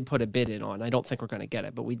did put a bid in on, I don't think we're going to get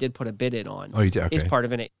it, but we did put a bid in on. Oh, you did? Okay. Is part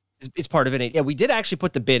of an. Yeah, we did actually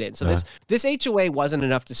put the bid in. So this HOA wasn't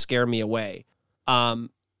enough to scare me away.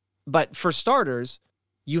 But for starters,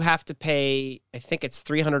 you have to pay, I think it's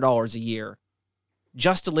 $300 a year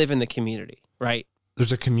just to live in the community, right?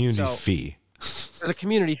 There's a community fee. There's a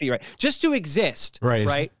community fee, right? Just to exist,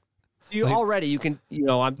 right? You can,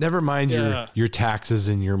 never mind your taxes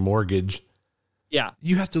and your mortgage. Yeah.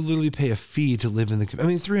 You have to literally pay a fee to live in the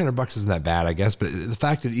community. I mean, $300 isn't that bad, I guess, but the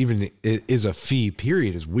fact that even it is a fee,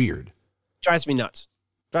 period, is weird. Drives me nuts.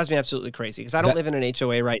 Drives me absolutely crazy because I don't live in an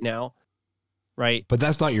HOA right now, right? But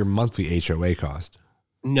that's not your monthly HOA cost.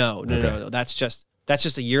 No. That's just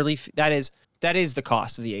a yearly fee. That is the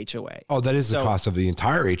cost of the HOA. Oh, that is the cost of the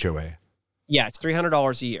entire HOA. Yeah, it's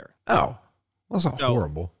 $300 a year. Oh, well, that's not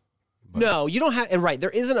horrible. But. No, you don't have, and right, there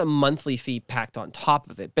isn't a monthly fee packed on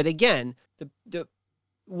top of it. But again, the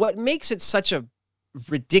what makes it such a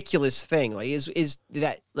ridiculous thing, like, is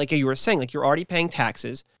that, like you were saying, like you're already paying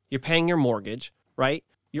taxes, you're paying your mortgage, right?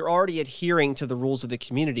 You're already adhering to the rules of the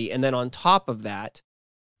community, and then on top of that,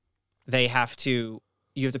 you have to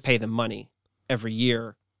pay them money every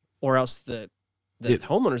year, or else the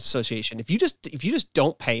homeowners association, if you just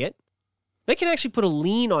don't pay it, they can actually put a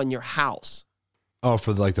lien on your house. Oh,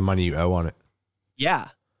 for like the money you owe on it. Yeah.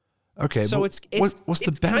 Okay. So what's the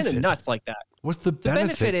benefit? Kind of nuts like that. What's the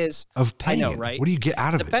benefit of paying? I know, right? What do you get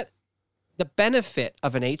out of it? The benefit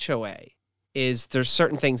of an HOA is there's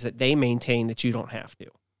certain things that they maintain that you don't have to.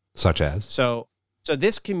 Such as? So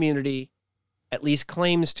this community at least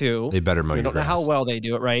claims to. They better mow your grass. I don't know how well they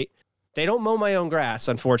do it, right? They don't mow my own grass,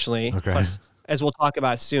 unfortunately. Okay. Plus, as we'll talk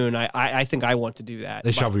about soon, I think I want to do that.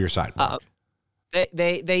 They shovel your sidewalk.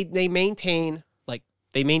 They maintain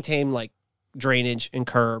like drainage and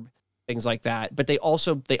curb, things like that. But they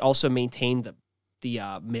also maintain the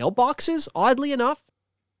mailboxes, oddly enough.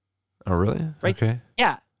 Oh, really? Right? Okay.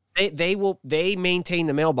 Yeah. They maintain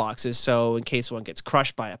the mailboxes, so in case one gets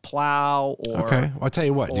crushed by a plow or. Okay. Well, I'll tell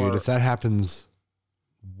you what, dude. If that happens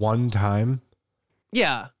one time.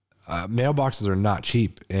 Yeah. Mailboxes are not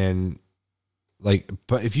cheap, and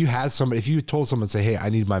but if you told someone, say, hey, I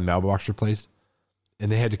need my mailbox replaced,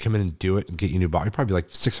 and they had to come in and do it and get you a new box, it'd probably be like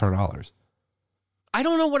 $600. I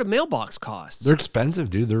don't know what a mailbox costs. They're expensive,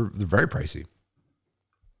 dude. They're very pricey.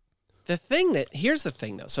 Here's the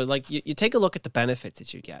thing though. So like you take a look at the benefits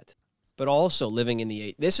that you get, but also living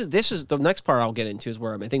in this is the next part I'll get into is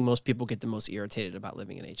where I think most people get the most irritated about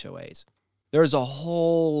living in HOAs. There's a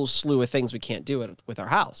whole slew of things we can't do with our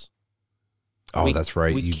house. Oh, that's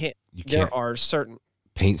right. You can't. There are certain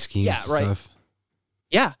paint schemes and stuff.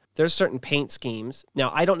 Yeah, there's certain paint schemes.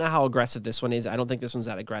 Now, I don't know how aggressive this one is. I don't think this one's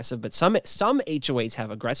that aggressive, but some HOAs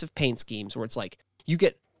have aggressive paint schemes where it's like you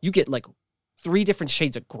get like 3 different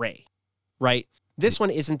shades of gray, right? This one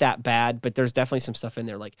isn't that bad, but there's definitely some stuff in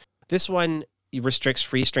there. Like this one restricts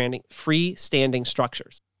freestanding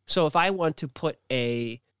structures. So if I want to put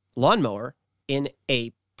a lawnmower in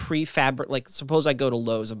a like suppose I go to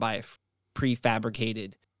Lowe's and buy a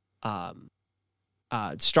prefabricated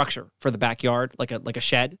structure for the backyard, like a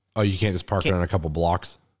shed. Oh, you can't just park it on a couple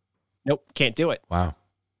blocks? Nope, can't do it. Wow.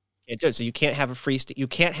 Can't do it. So you can't have you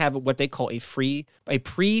can't have what they call a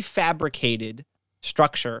prefabricated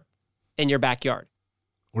structure in your backyard.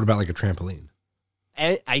 What about like a trampoline?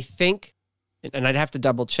 I think, and I'd have to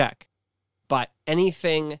double check, but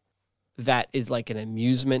anything that is like an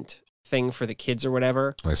amusement thing for the kids or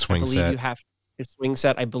whatever, like swing set. You have a swing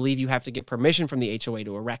set. I believe you have to get permission from the HOA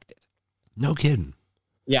to erect it. No kidding.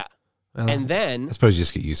 Yeah. Well, and then I suppose you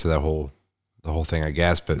just get used to the whole thing, I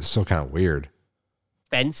guess, but it's still kind of weird.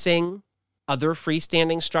 Fencing, other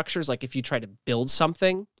freestanding structures, like if you try to build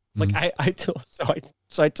something, like I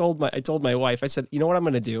told my wife, I said, you know what I'm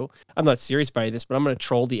going to do? I'm not serious by this, but I'm going to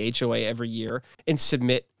troll the HOA every year and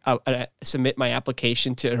submit my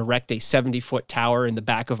application to erect a 70-foot tower in the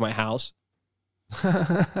back of my house.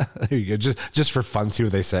 There you go. Just for fun, see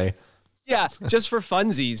what they say. Yeah, just for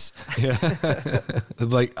funsies. Yeah.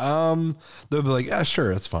 Like, they'll be like, yeah,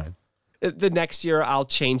 sure, that's fine. The next year, I'll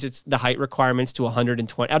change the height requirements to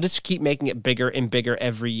 120. I'll just keep making it bigger and bigger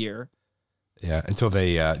every year. Yeah, until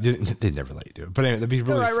they never let you do it. But anyway, that'd be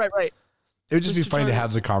really right. It would just be fun to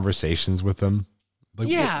have the conversations with them. Like,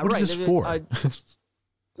 yeah, what is this for?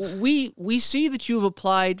 We see that you've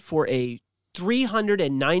applied for a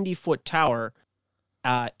 390-foot tower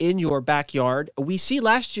in your backyard. We see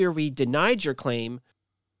last year we denied your claim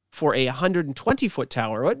for a 120-foot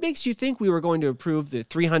tower. What makes you think we were going to approve the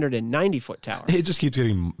 390-foot tower? It just keeps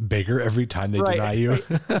getting bigger every time they deny you.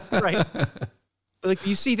 Right. Like,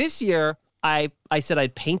 you see, this year, I said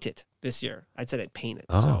I'd paint it this year. I said I'd paint it.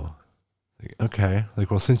 Oh, so. Okay. Like,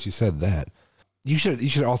 well, since you said that, you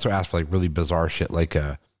should also ask for like really bizarre shit. Like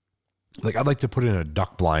I'd like to put in a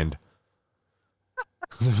duck blind.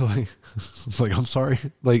 like, I'm sorry.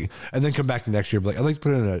 Like, and then come back the next year. Like, I'd like to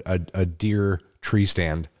put in a deer tree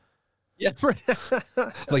stand. Yeah.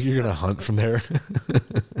 Like you're going to hunt from there.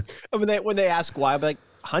 When they ask why, I'm like,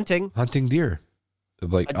 hunting deer.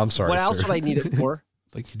 Like, I'm sorry. What else would I need it for?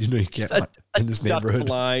 Like, you can't hunt in this neighborhood.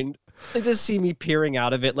 Blind. They just see me peering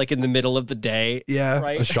out of it, like in the middle of the day. Yeah,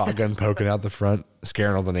 right? A shotgun poking out the front,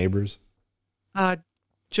 scaring all the neighbors.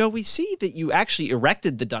 Joe, we see that you actually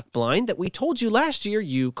erected the duck blind that we told you last year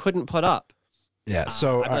you couldn't put up. Yeah,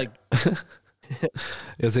 so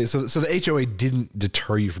so the HOA didn't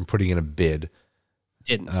deter you from putting in a bid.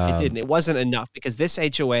 It didn't. It wasn't enough because this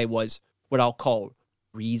HOA was what I'll call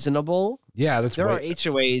reasonable. Yeah, that's there are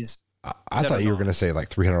HOAs. I thought you were going to say like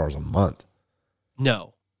 $300 a month.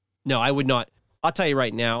 No, I would not. I'll tell you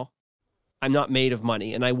right now, I'm not made of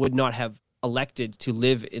money, and I would not have elected to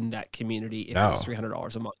live in that community if it was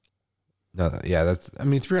 $300 a month. No, yeah,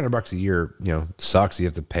 $300 a year, sucks. You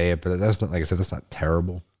have to pay it, but that's not, like I said, that's not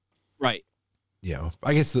terrible. Right.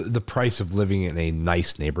 I guess the price of living in a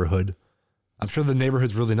nice neighborhood, I'm sure the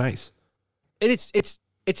neighborhood's really nice. And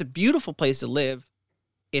it's a beautiful place to live.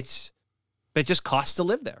 But it just costs to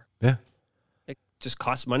live there. Yeah. It just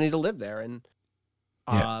costs money to live there. And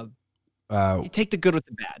you take the good with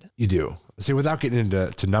the bad. You do. See, without getting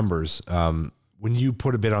into numbers, when you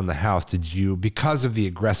put a bid on the house, did you, because of the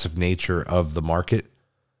aggressive nature of the market,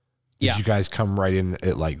 did you guys come right in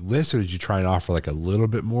at like list, or did you try and offer like a little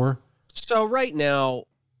bit more? So right now,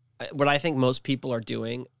 what I think most people are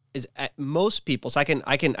doing is so I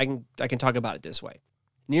can talk about it this way.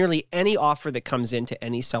 Nearly any offer that comes into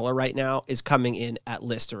any seller right now is coming in at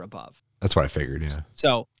list or above. That's what I figured, yeah.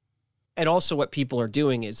 So, and also what people are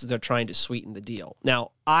doing is they're trying to sweeten the deal.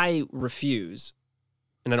 Now, I refuse,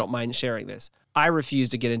 and I don't mind sharing this, I refuse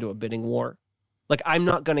to get into a bidding war. Like, I'm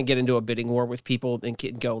not going to get into a bidding war with people and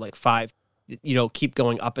go like keep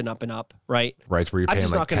going up and up and up, right? Right, where you're paying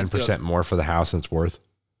like 10% more for the house than it's worth.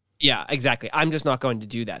 Yeah, exactly. I'm just not going to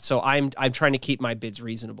do that. So I'm trying to keep my bids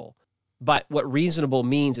reasonable. But what reasonable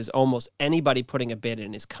means is almost anybody putting a bid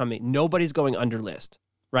in is coming. Nobody's going under list,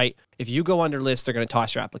 right? If you go under list, they're going to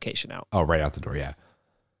toss your application out. Oh, right out the door, yeah.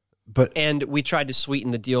 And we tried to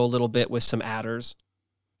sweeten the deal a little bit with some adders.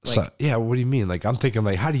 What do you mean? Like, I'm thinking,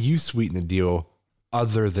 like, how do you sweeten the deal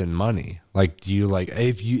other than money? Like, do you like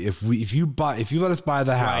if you let us buy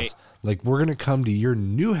the house, right, like we're gonna come to your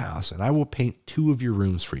new house and I will paint 2 of your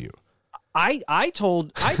rooms for you. I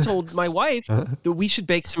told my wife that we should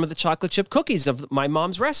bake some of the chocolate chip cookies of my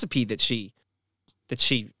mom's recipe that she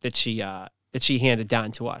handed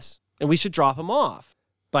down to us, and we should drop them off.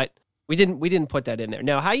 But we didn't put that in there.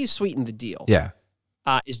 Now, how you sweeten the deal? Yeah,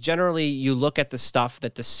 is generally you look at the stuff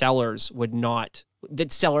that the sellers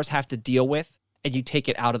sellers have to deal with, and you take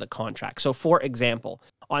it out of the contract. So, for example,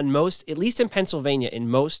 on most, at least in Pennsylvania, in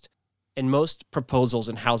most proposals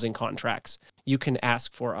and housing contracts, you can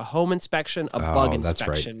ask for a home inspection, a bug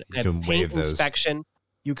inspection, right. a paint inspection.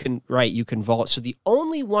 You can vault. So the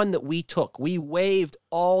only one that we took, we waived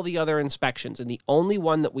all the other inspections, and the only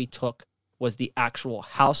one that we took was the actual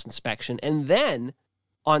house inspection. And then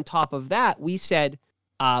on top of that, we said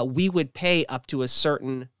we would pay up to a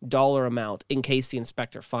certain dollar amount in case the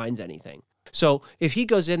inspector finds anything. So if he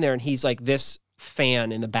goes in there and he's like, this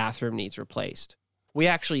fan in the bathroom needs replaced, we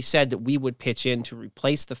actually said that we would pitch in to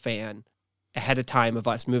replace the fan ahead of time of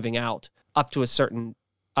us moving out up to a certain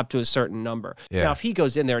number. Yeah. Now, if he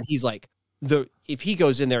goes in there and he's like,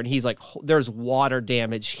 there's water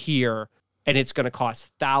damage here and it's going to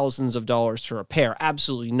cost thousands of dollars to repair.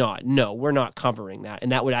 Absolutely not. No, we're not covering that.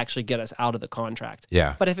 And that would actually get us out of the contract.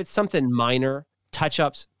 Yeah. But if it's something minor,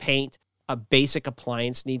 touch-ups, paint, a basic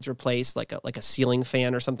appliance needs replaced, like a ceiling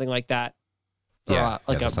fan or something like that, Yeah.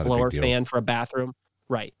 like a blower fan for a bathroom.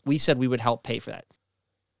 Right. We said we would help pay for that.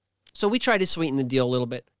 So we tried to sweeten the deal a little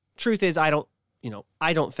bit. Truth is, I don't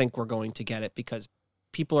think we're going to get it because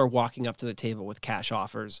people are walking up to the table with cash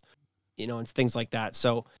offers, and things like that.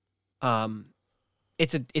 So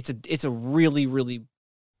it's a really, really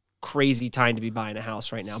crazy time to be buying a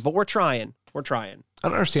house right now, but we're trying. I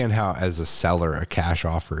don't understand how, as a seller, a cash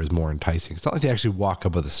offer is more enticing. It's not like they actually walk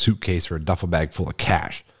up with a suitcase or a duffel bag full of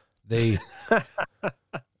cash.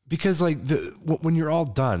 Because like when you're all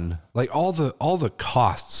done, like all the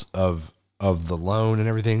costs of the loan and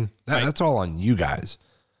everything, that's all on you guys.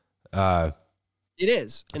 It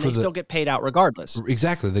is, and they still get paid out regardless.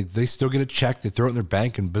 Exactly, they still get a check. They throw it in their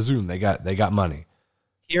bank, and bazoom, they got money.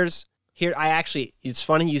 It's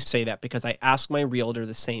funny you say that because I asked my realtor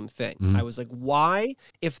the same thing. Mm-hmm. I was like, why,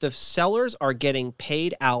 if the sellers are getting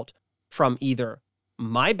paid out from either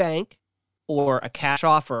my bank or a cash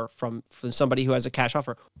offer from somebody who has a cash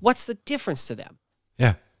offer, what's the difference to them?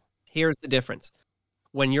 Yeah. Here's the difference.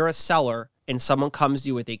 When you're a seller and someone comes to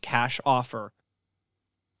you with a cash offer,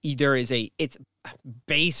 it's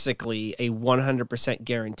basically a 100%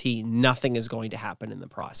 guarantee nothing is going to happen in the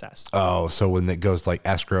process. Oh, so when it goes like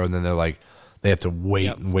escrow, and then they're like, they have to wait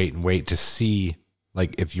and wait to see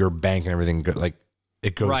like if your bank and everything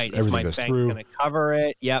it goes, right, everything goes through. If my bank's going to cover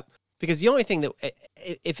it. Yep. Because the only thing that,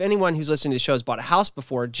 if anyone who's listening to the show has bought a house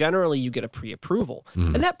before, generally you get a pre-approval.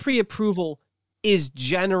 Mm-hmm. And that pre-approval is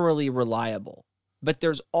generally reliable. But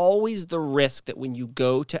there's always the risk that when you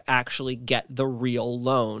go to actually get the real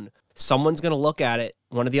loan, someone's going to look at it.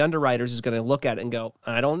 One of the underwriters is going to look at it and go,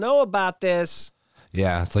 I don't know about this.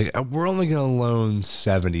 Yeah, it's like, we're only going to loan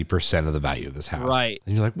 70% of the value of this house. Right.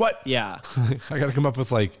 And you're like, what? Yeah. I got to come up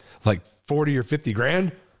with like 40 or 50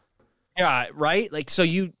 grand? Yeah, right? Like, so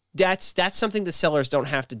that's something the sellers don't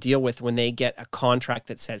have to deal with when they get a contract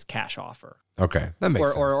that says cash offer. Okay, that makes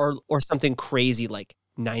sense. Or something crazy like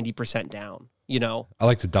 90% down, I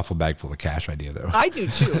like the duffel bag full of cash idea, though. I do,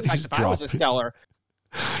 too. In fact, if I was a seller,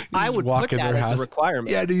 I would put that as a requirement.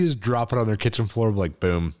 Yeah, you just drop it on their kitchen floor, like,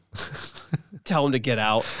 boom. Tell them to get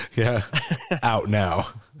out. Yeah, out now.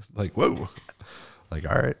 Like, whoa. Like,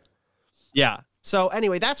 all right. Yeah. So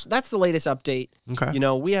anyway, that's the latest update. Okay.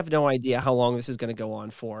 We have no idea how long this is going to go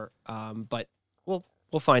on for, but we'll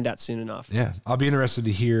find out soon enough. Yeah, I'll be interested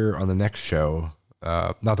to hear on the next show.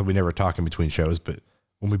 Not that we never talk in between shows, but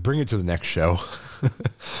when we bring it to the next show,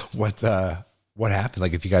 what happened?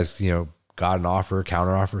 Like if you guys got an offer,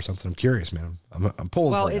 counter offer, or something. I'm curious, man. I'm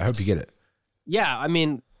pulling for you. I hope you get it. Yeah, I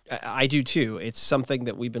mean, I do too. It's something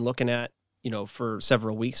that we've been looking at, for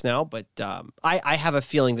several weeks now, but I have a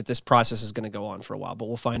feeling that this process is going to go on for a while, but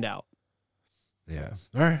we'll find out. Yeah.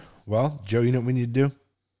 All right. Well, Joe, you know what we need to do?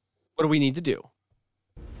 What do we need to do?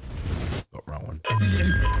 Oh, wrong one.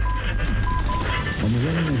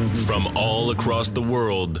 From all across the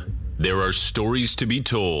world, there are stories to be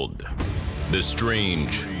told. The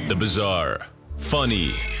strange, the bizarre,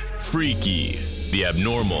 funny, freaky, the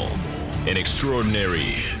abnormal, and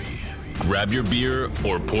extraordinary. Grab your beer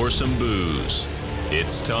or pour some booze.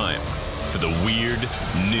 It's time for the Weird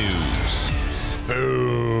News.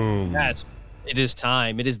 Boom. Yes, it is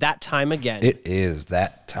time. It is that time again. It is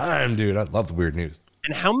that time, dude. I love the Weird News.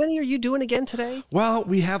 And how many are you doing again today? Well,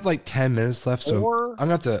 we have like 10 minutes left, so I'm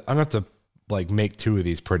gonna have to like make 2 of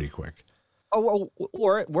these pretty quick. Oh,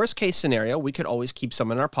 or worst case scenario, we could always keep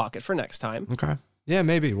some in our pocket for next time. Okay. Yeah,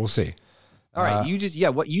 maybe. We'll see. All right.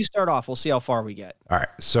 You start off. We'll see how far we get. All right.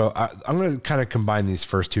 So I'm going to kind of combine these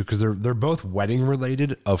first 2 because they're both wedding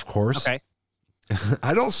related, of course. Okay.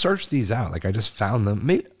 I don't search these out. Like I just found them.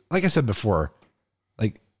 Maybe, like I said before,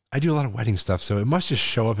 like I do a lot of wedding stuff, so it must just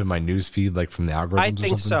show up in my news feed, like from the algorithms. I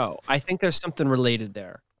think so. I think there's something related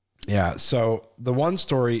there. Yeah. So the one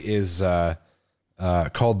story is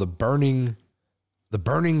called the Burning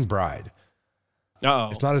Bride. Oh,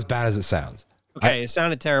 it's not as bad as it sounds. Okay, it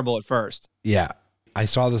sounded terrible at first. Yeah, I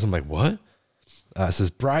saw this. I'm like, what? It says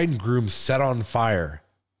bride and groom set on fire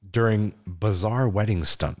during bizarre wedding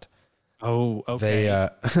stunt. Oh, okay.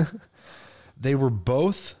 They were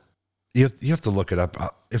both. You have to look it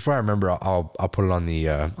up. If I remember, I'll put it on the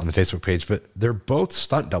Facebook page. But they're both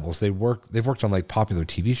stunt doubles. They've worked on like popular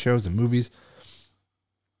TV shows and movies,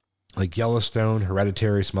 like Yellowstone,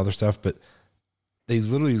 Hereditary, some other stuff. But they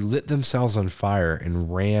literally lit themselves on fire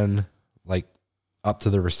and ran like up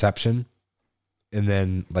to the reception, and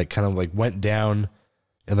then like kind of like went down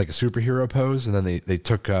in like a superhero pose, and then they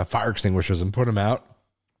took fire extinguishers and put them out.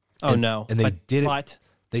 Oh no! And they did it.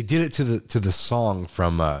 They did it to the song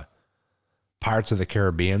from Pirates of the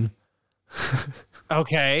Caribbean.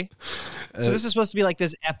 Okay. So this is supposed to be like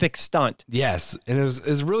this epic stunt. Yes, and it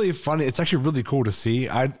was really funny. It's actually really cool to see.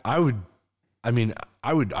 I would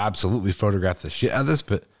absolutely photograph the shit out of this,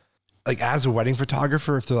 but like as a wedding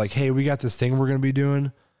photographer, if they're like, "Hey, we got this thing we're going to be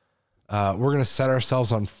doing. We're going to set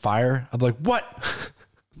ourselves on fire." I'm like, "What?"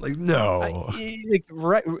 Like, no.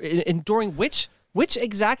 Right. And during which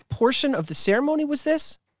exact portion of the ceremony was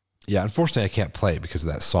this? Yeah, unfortunately, I can't play it because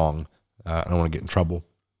of that song. I don't want to get in trouble.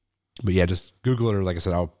 But yeah, just Google it, or like I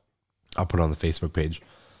said, I'll put it on the Facebook page.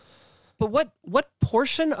 But what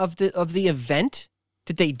portion of the event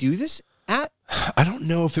did they do this at? I don't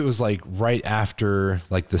know if it was like right after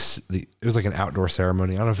like it was like an outdoor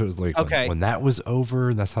ceremony. I don't know if it was like when that was over,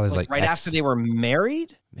 and that's how they like right after they were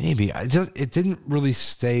married. Maybe it didn't really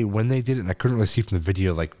stay when they did it, and I couldn't really see from the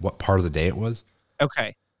video like what part of the day it was.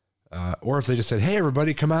 Okay. Or if they just said, "Hey,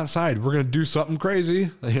 everybody, come outside. We're gonna do something crazy."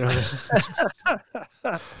 You know.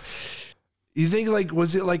 You think like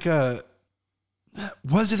was it a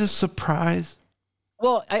surprise?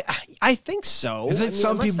 Well, I think so. I think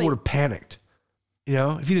some people would have panicked. You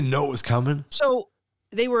know, if you didn't know it was coming. So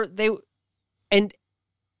and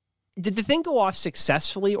did the thing go off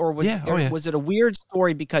successfully, or was it a weird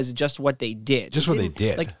story because of just what they did? Just what they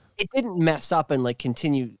did. Like it didn't mess up and like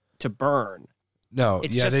continue to burn. No,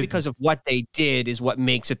 it's just because of what they did is what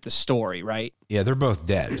makes it the story, right? Yeah, they're both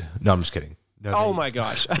dead. No, I'm just kidding. No, my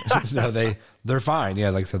gosh. No, they're fine. Yeah,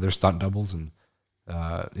 like I said, they're stunt doubles, and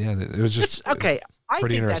it was just okay. I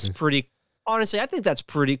think that's pretty. Honestly, I think that's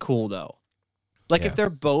pretty cool, though. Like if they're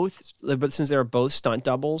both, but since they're both stunt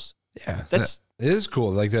doubles, it is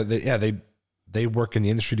cool. Like they work in the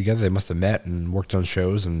industry together. They must have met and worked on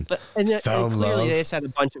shows and clearly they just had a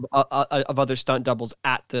bunch of other stunt doubles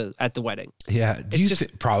at the wedding. Yeah,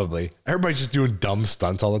 probably everybody's just doing dumb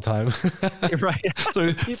stunts all the time. Right.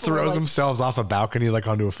 So throws themselves off a balcony like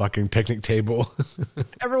onto a fucking picnic table.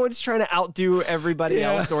 Everyone's trying to outdo everybody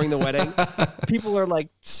else during the wedding. People are like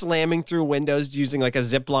slamming through windows using like a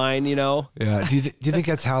zip line, you know? Yeah. Do you think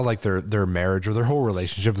that's how like their marriage or their whole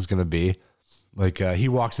relationship is going to be? Like he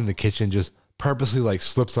walks in the kitchen, just purposely like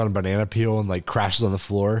slips on a banana peel and like crashes on the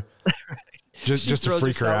floor just to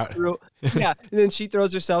freak her out. And then she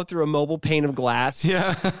throws herself through a mobile pane of glass.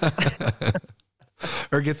 Yeah.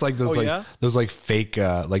 Or gets like those like fake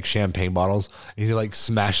like champagne bottles, and he like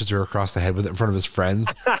smashes her across the head with it in front of his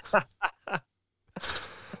friends.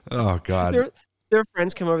 Oh God. Their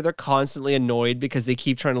friends come over, they're constantly annoyed because they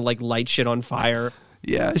keep trying to like light shit on fire.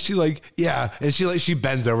 Yeah, and she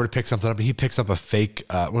bends over to pick something up, and he picks up a fake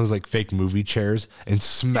one of those like fake movie chairs and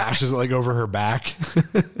smashes it like over her back.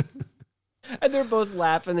 And they're both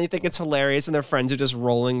laughing. They think it's hilarious, and their friends are just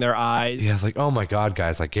rolling their eyes. Yeah, like, oh my God,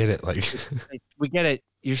 guys, I get it. Like, we get it.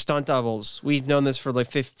 You're stunt doubles. We've known this for like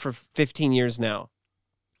for 15 years now.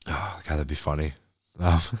 Oh God, that'd be funny.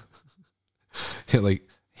 It like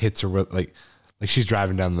hits her with like she's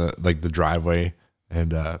driving down the driveway.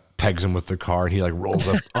 And pegs him with the car, and he like rolls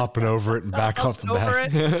up and over it and back off the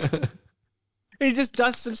back. He just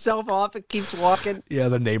dusts himself off and keeps walking. Yeah,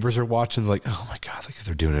 the neighbors are watching, like, oh my God, like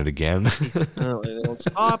they're doing it again. No, they don't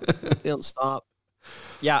stop. They don't stop.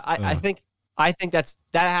 Yeah, I think that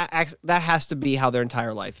has to be how their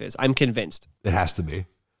entire life is. I'm convinced. It has to be.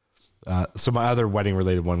 So my other wedding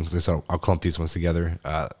related ones, so I'll clump these ones together.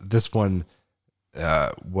 This one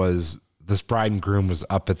was this bride and groom was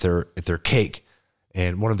up at their cake.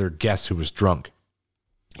 And one of their guests who was drunk,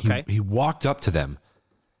 he walked up to them,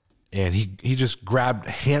 and he just grabbed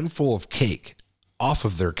a handful of cake off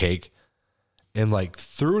of their cake and like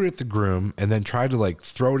threw it at the groom, and then tried to like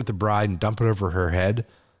throw it at the bride and dump it over her head.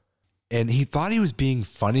 And he thought he was being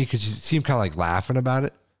funny because you see him kind of like laughing about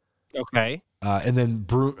it. Okay. And then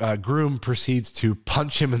groom proceeds to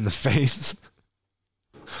punch him in the face.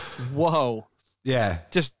 Whoa. Yeah.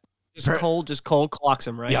 Just cold clocks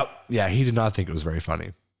him, right? Yep. Yeah, he did not think it was very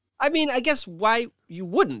funny. I mean, I guess why you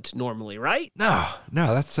wouldn't normally, right? No,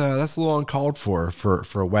 that's a little uncalled for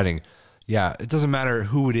a wedding. Yeah, it doesn't matter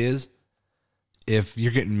who it is. If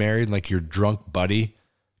you're getting married, like your drunk buddy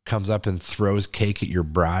comes up and throws cake at your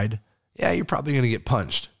bride, yeah, you're probably going to get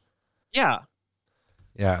punched. Yeah.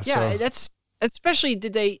 Yeah. Yeah, that's especially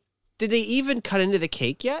did they even cut into the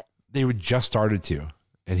cake yet? They would just started to.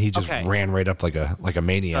 And he just ran right up like a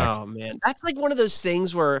maniac. Oh man, that's like one of those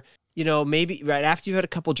things where, you know, maybe right after you had a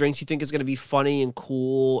couple drinks, you think is going to be funny and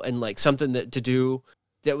cool and like something to do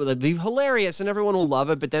that would be hilarious and everyone will love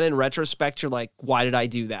it. But then in retrospect, you're like, why did I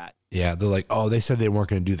do that? Yeah, they're like, oh, they said they weren't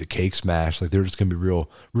going to do the cake smash. Like, they're just going to be real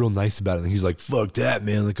nice about it. And he's like, fuck that,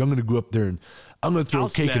 man. Like, I'm going to go up there and I'm going to throw a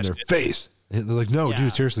cake in their face. And they're like, no,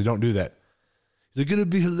 dude, seriously, don't do that. He's like, going to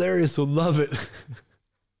be hilarious. They'll love it.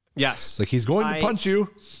 Yes. Like, he's going to punch you.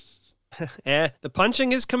 The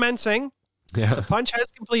punching is commencing. Yeah. The punch has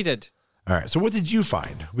completed. All right. So what did you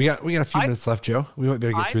find? We got a few minutes left, Joe. We might be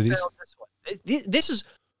able to get through these. This is,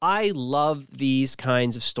 I love these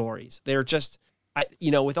kinds of stories. They're just,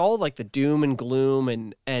 with all like the doom and gloom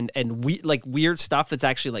and like weird stuff that's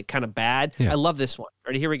actually like kind of bad. Yeah. I love this one.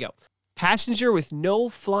 Ready? Here we go. Passenger with no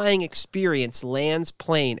flying experience lands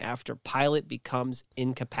plane after pilot becomes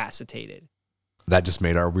incapacitated. That just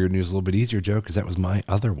made our weird news a little bit easier, Joe, because that was my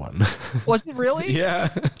other one. Was it really? Yeah.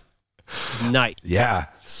 Nice. Yeah.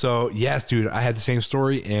 So, yes, dude, I had the same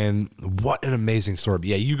story, and what an amazing story. But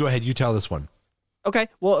yeah, you go ahead. You tell this one. Okay.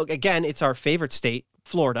 Well, again, it's our favorite state,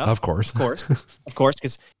 Florida. Of course. Of course,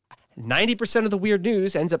 because 90% of the weird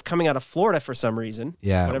news ends up coming out of Florida for some reason.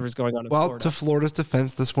 Yeah. Whatever's going on in Florida. Well, to Florida's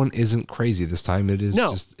defense, this one isn't crazy this time. It is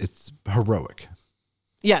it's heroic.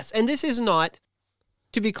 Yes, and this is not,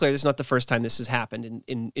 to be clear, this is not the first time this has happened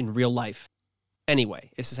in real life.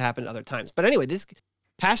 Anyway, this has happened other times. But anyway, this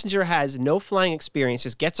passenger has no flying experience,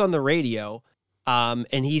 just gets on the radio,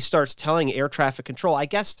 and he starts telling air traffic control. I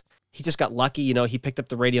guess he just got lucky, he picked up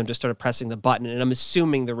the radio and just started pressing the button. And I'm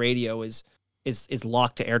assuming the radio is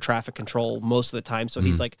locked to air traffic control most of the time. So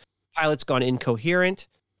he's like, pilot's gone incoherent.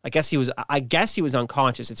 I guess he was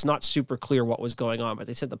unconscious. It's not super clear what was going on, but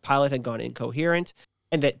they said the pilot had gone incoherent.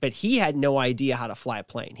 But he had no idea how to fly a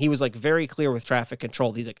plane. He was like very clear with traffic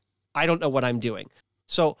control. He's like, I don't know what I'm doing.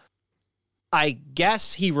 So I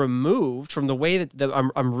guess he removed, from the way that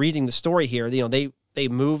I'm reading the story here, they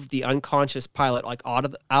moved the unconscious pilot like out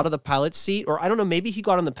of the pilot's seat, or I don't know, maybe he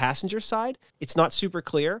got on the passenger side. It's not super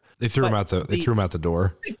clear. They threw him out the door. They threw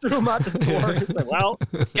him out the door. He's like, well,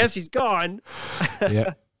 guess he's gone.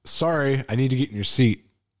 Yeah. Sorry, I need to get in your seat.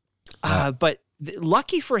 But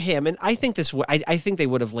lucky for him, and I think I think they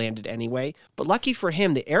would have landed anyway, but lucky for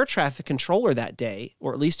him, the air traffic controller that day,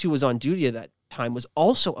 or at least who was on duty at that time, was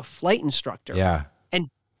also a flight instructor. Yeah.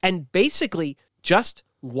 And basically just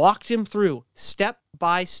walked him through step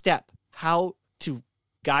by step how to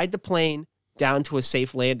guide the plane down to a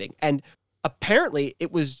safe landing. And apparently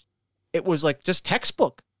it was like just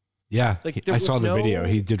textbook. Yeah. Like I saw the video.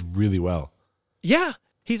 He did really well. Yeah.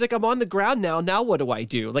 He's like, I'm on the ground now. Now what do I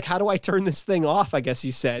do? Like, how do I turn this thing off? I guess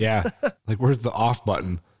he said. Yeah. Like, where's the off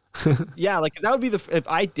button? Yeah. Like, 'cause that would be if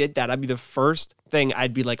I did that, that'd be the first thing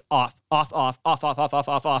I'd be like, off, right? I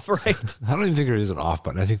don't even think there is an off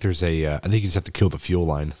button. I think there's I think you just have to kill the fuel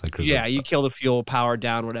line. Like, you kill the fuel, power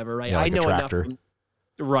down, whatever, right? Yeah, like I know enough.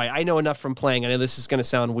 I know enough from playing. I know this is going to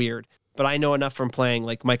sound weird, but I know enough from playing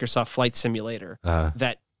like Microsoft Flight Simulator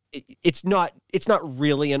that it's not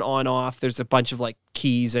really an on off. There's a bunch of like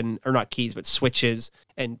keys or not keys, but switches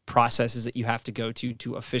and processes that you have to go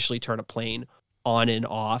to officially turn a plane on and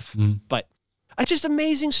off. But it's just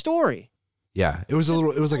amazing story. Yeah. It was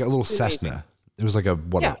like a little Cessna. It was like a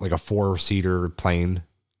 4-seater plane.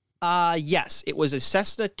 Yes, it was a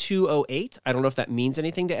Cessna 208. I don't know if that means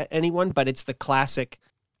anything to anyone, but it's the classic,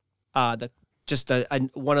 one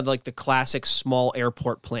of the classic small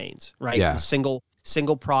airport planes, right? Yeah. Single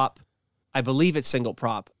prop. I believe it's single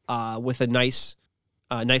prop, with a nice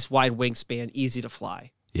wide wingspan, easy to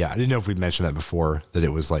fly. Yeah. I didn't know if we'd mentioned that before, that it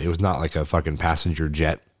was not like a fucking passenger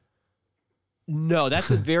jet. No,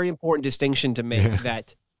 that's a very important distinction to make,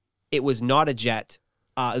 that it was not a jet,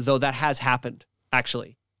 though that has happened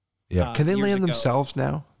actually. Yeah. Can they land themselves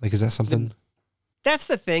now? Like, is that something? That's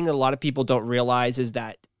the thing that a lot of people don't realize, is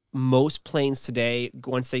that most planes today,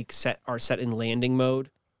 once they are set in landing mode,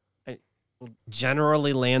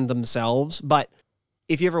 generally land themselves. But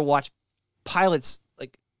if you ever watch pilots,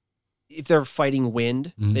 like if they're fighting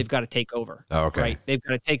wind, they've got to take over. Oh, okay. Right? They've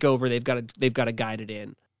got to take over. They've got to guide it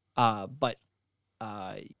in.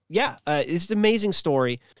 It's an amazing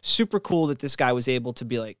story. Super cool that this guy was able to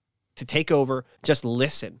be like, to take over, just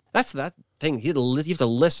listen. That's that thing. You have to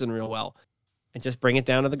listen real well and just bring it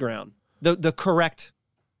down to the ground. In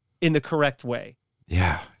the correct way.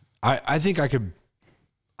 Yeah. I think I could.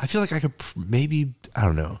 I feel like I could maybe, I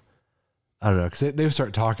don't know. Cause they would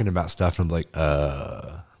start talking about stuff and I'm like,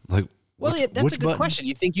 well, that's a good question.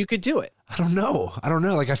 You think you could do it? I don't know.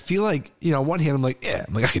 Like, I feel like, on one hand, I'm like,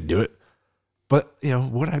 I could do it, but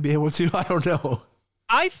would I be able to? I don't know.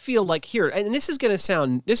 I feel like here, and this is going to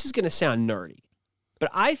sound nerdy, but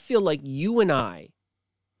I feel like you and I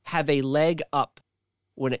have a leg up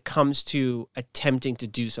when it comes to attempting to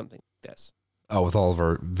do something like this. Oh, with all of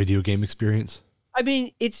our video game experience? I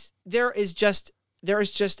mean, there is just there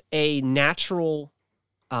is just a natural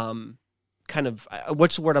kind of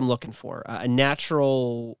what's the word I'm looking for? A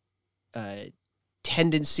natural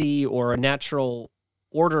tendency or a natural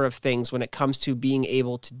order of things when it comes to being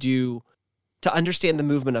able to understand the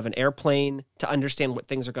movement of an airplane, to understand what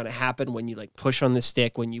things are going to happen when you like push on the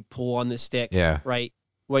stick, when you pull on the stick, right?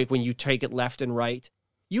 Like when you take it left and right.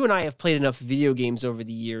 You and I have played enough video games over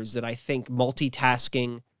the years that I think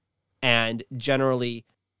multitasking and generally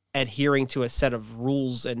adhering to a set of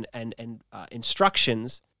rules and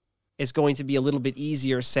instructions is going to be a little bit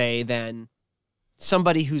easier, say, than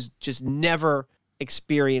somebody who's just never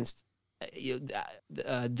experienced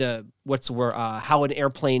how an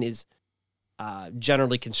airplane is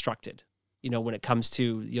generally constructed. When it comes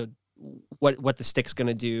to what the stick's going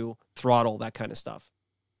to do, throttle, that kind of stuff.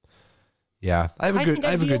 Yeah, I have a good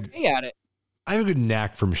okay at it. I have a good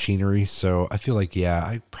knack for machinery, so I feel like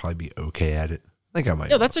I'd probably be okay at it. I think I might.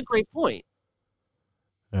 Yeah, that's a great point.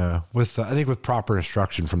 I think with proper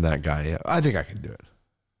instruction from that guy, I think I can do it.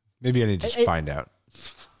 Maybe I need to just find out.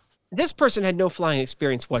 This person had no flying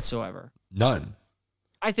experience whatsoever. None.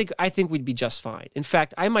 I think we'd be just fine. In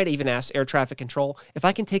fact, I might even ask air traffic control if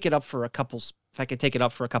I can take it up for a couple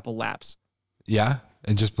laps. Yeah,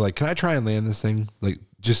 and just be like, can I try and land this thing? Like,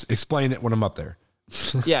 just explain it when I'm up there.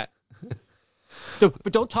 Yeah.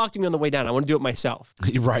 But don't talk to me on the way down. I want to do it myself.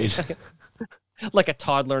 Right. Like a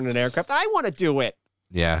toddler in an aircraft. I want to do it.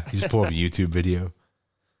 Yeah, you just pull up a YouTube video.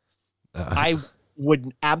 I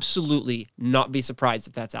would absolutely not be surprised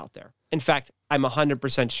if that's out there. In fact, I'm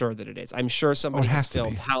 100% sure that it is. I'm sure somebody has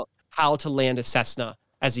filmed how to land a Cessna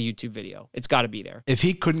as a YouTube video. It's got to be there. If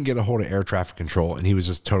he couldn't get a hold of air traffic control and he was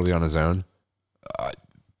just totally on his own,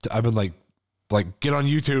 I've been like, get on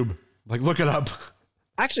YouTube, like look it up.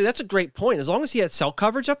 Actually, that's a great point. As long as he had cell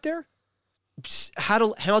coverage up there,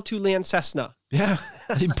 how to land Cessna. Yeah,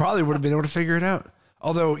 he probably would have been able to figure it out.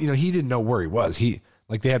 Although, he didn't know where he was. They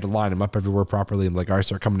had to line him up everywhere properly. And all right,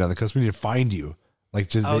 start coming down the coast. We need to find you.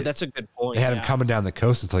 That's a good point. They had him coming down the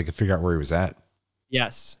coast until they could figure out where he was at.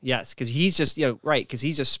 Yes. Because he's just, because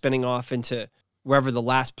he's just spinning off into wherever the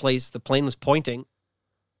last place the plane was pointing.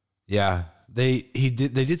 Yeah, they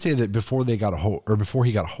did say that before he got a hold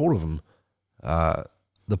of him,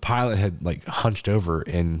 the pilot had hunched over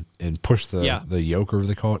and pushed the yoke, or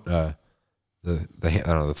they call it, the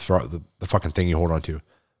fucking thing you hold on to.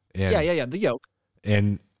 And, the yoke.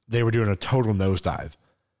 And they were doing a total nosedive.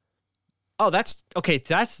 Oh, that's okay.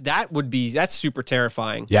 That's super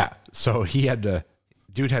terrifying. Yeah. So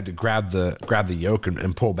dude had to grab the yoke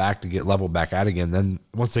and pull back to get leveled back out again. Then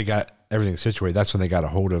once they got everything situated, that's when they got a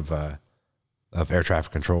hold of air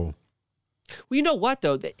traffic control. Well, you know what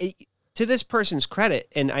though, to this person's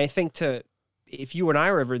credit, and I think if you and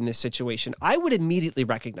I were ever in this situation, I would immediately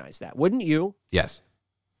recognize that, wouldn't you? Yes.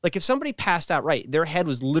 Like if somebody passed out, right, their head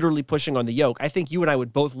was literally pushing on the yoke, I think you and I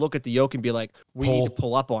would both look at the yoke and be like, we need to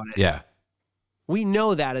pull up on it. Yeah. We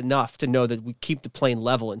know that enough to know that we keep the plane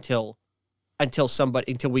level until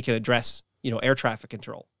we can address, air traffic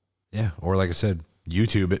control. Yeah. Or like I said,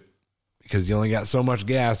 YouTube it, because you only got so much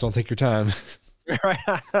gas. Don't take your time.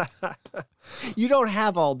 You don't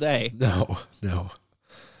have all day. No.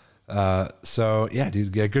 So yeah,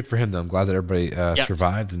 dude, good for him though. I'm glad that everybody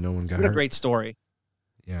survived and no one got hurt. What a great story.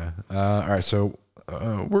 Yeah. All right. So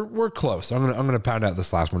we're close. I'm gonna pound out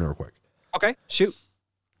this last one real quick. Okay. Shoot.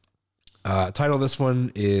 Title of this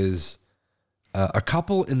one is a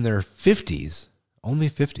couple in their 50s, only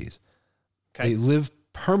 50s. Okay. They live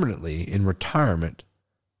permanently in retirement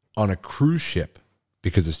on a cruise ship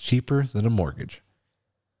because it's cheaper than a mortgage.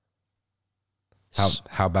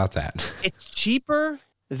 How about that? It's cheaper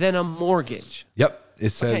than a mortgage. Yep.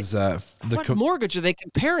 It says what mortgage are they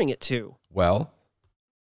comparing it to? Well,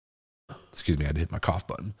 excuse me, I had to hit my cough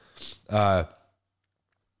button.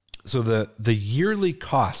 So the yearly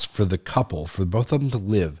cost for the couple, for both of them to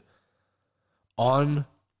live on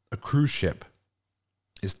a cruise ship,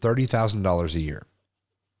 is $30,000 a year.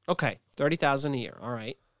 Okay, $30,000 a year. All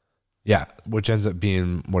right. Yeah, which ends up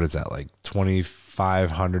being, what is that, like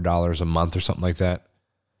 $2,500 a month or something like that?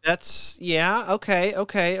 That's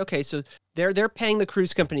okay. So they're paying the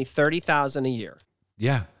cruise company $30,000 a year.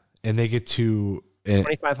 Yeah, and they get to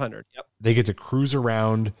 $2,500. Yep. They get to cruise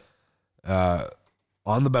around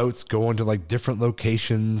on the boats, go into like different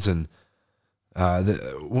locations, and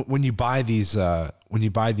when you buy these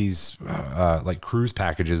like cruise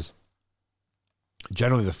packages,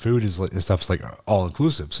 generally the food and stuff is like all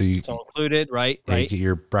inclusive. So it's all included, right? You get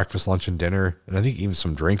your breakfast, lunch, and dinner, and I think even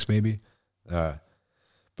some drinks maybe. But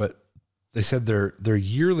they said their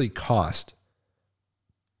yearly cost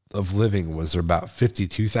of living was about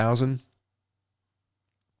 $52,000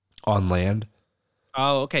 on land,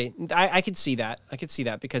 Oh, okay. I could see that. I could see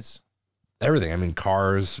that because everything. I mean,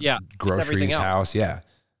 cars, groceries, house. Yeah.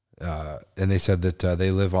 And they said that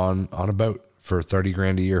they live on a boat for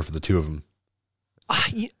 $30,000 a year for the two of them.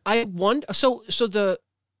 I wonder. So the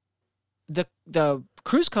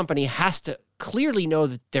cruise company has to clearly know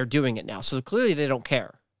that they're doing it now. So clearly they don't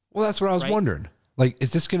care. Well, that's what I was wondering. Like,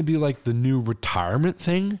 is this going to be like the new retirement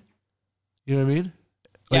thing? You know what I mean?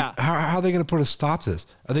 Like, yeah. How are they going to put a stop to this?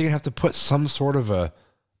 Are they going to have to put some sort of a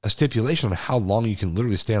stipulation on how long you can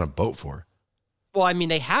literally stay on a boat for? Well, I mean,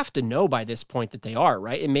 they have to know by this point that they are,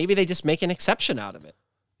 right? And maybe they just make an exception out of it.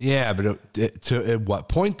 Yeah, but at what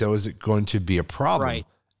point, though, is it going to be a problem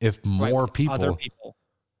if more people... Other people.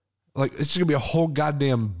 Like, it's going to be a whole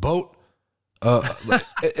goddamn boat.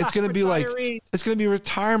 It's going to be like... It's going to be a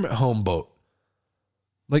retirement home boat.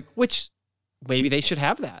 Like, which maybe they should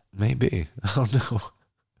have that. Maybe. I don't know.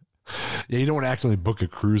 Yeah, you don't want to accidentally book a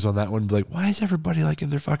cruise on that one and be like, why is everybody like in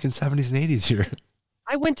their fucking 70s and 80s here?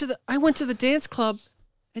 I went to the dance club.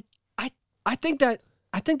 I think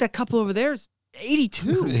that couple over there is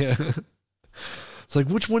 82. Yeah. It's like,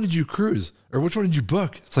 which one did you cruise? Or which one did you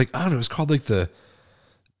book? It's like, I don't know, it's called like the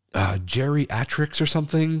geriatrics or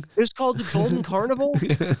something. It was called the Golden Carnival.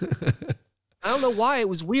 Yeah. I don't know why. It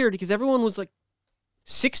was weird because everyone was like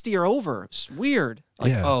 60 or over. It's weird.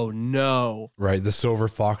 Like, oh no. Right, the Silver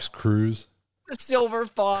Fox cruise. The Silver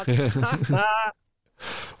Fox.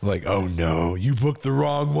 Like, oh no, you booked the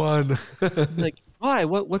wrong one. Like, why?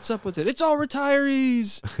 What's up with it? It's all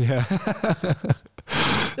retirees. Yeah.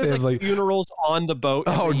 There's like funerals on the boat.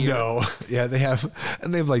 Oh no. Yeah, they have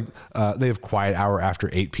quiet hour after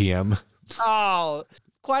 8 p.m. Oh,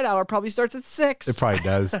 quiet hour probably starts at 6. It probably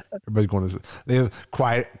does. Everybody's going to. They have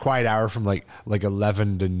quiet hour from like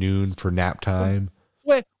 11 to noon for nap time.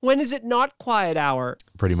 Wait, when is it not quiet hour?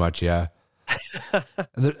 Pretty much, yeah.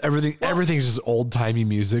 And everything's just old timey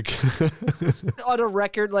music on a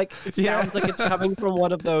record. Like it sounds like it's coming from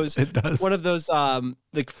one of those. It does. One of those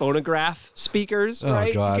like phonograph speakers,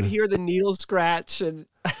 right? God. You can hear the needle scratch and.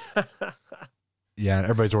 Yeah,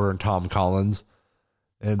 everybody's ordering Tom Collins.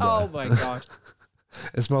 And oh my gosh,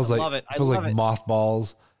 it smells like love it. It smells like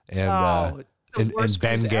mothballs and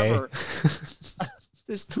Ben Gay.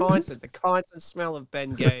 The constant smell of Ben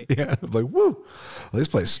Gay. Yeah, like woo, well, this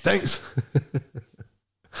place stinks.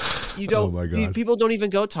 You don't. Oh my God. People don't even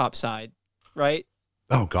go topside, right?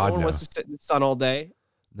 Oh God, no one wants to sit in the sun all day.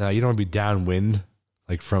 No, you don't want to be downwind,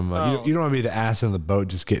 like from. You don't want to be the ass in the boat,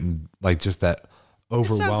 just getting like just that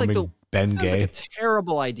overwhelming Ben Gay. Like a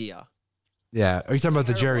terrible idea. Yeah, are you talking about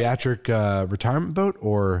the geriatric retirement boat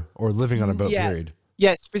or living on a boat? Period.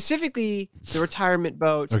 Yeah, specifically the retirement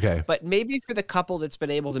boat. Okay. But maybe for the couple that's been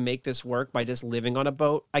able to make this work by just living on a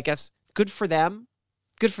boat, I guess good for them.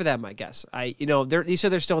 Good for them, I guess. You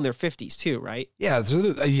said they're still in their 50s too, right? Yeah, so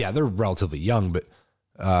they're relatively young, but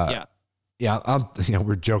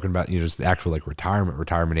we're joking about just the actual like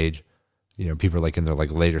retirement age. People are like in their like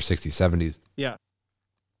later 60s, 70s. Yeah.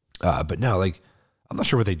 But no, like I'm not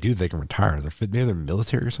sure what they do. They can retire. Maybe they're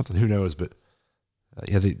military or something. Who knows? But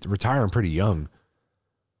they retire pretty young.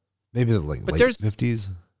 Maybe they're like late 50s.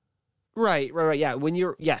 Right. Yeah.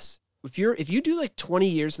 If you do like 20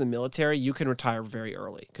 years in the military, you can retire very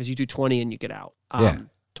early because you do 20 and you get out.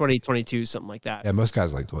 20, 22, something like that. Yeah. Most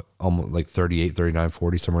guys like almost like 38, 39,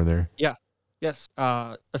 40, somewhere in there. Yeah. Yes.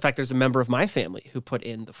 In fact, there's a member of my family who put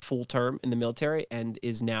in the full term in the military and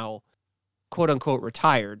is now quote unquote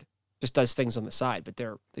retired, just does things on the side, but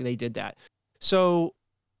they did that. So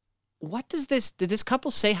did this couple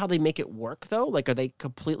say how they make it work though? Like, are they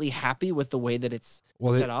completely happy with the way that it's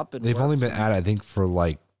set up? And they've only been at it, I think, for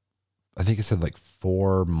I think it said like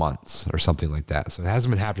 4 months or something like that. So it hasn't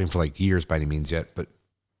been happening for like years by any means yet, but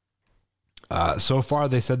so far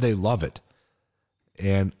they said they love it.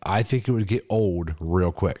 And I think it would get old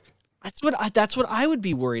real quick. That's what I would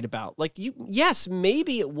be worried about. Like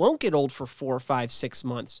maybe it won't get old for 4, 5, 6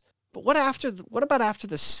 months, but what about after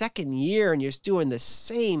the second year and you're just doing the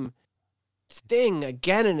same thing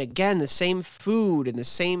again and again, the same food and the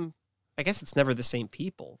same, I guess it's never the same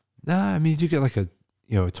people. Nah, I mean, you get like a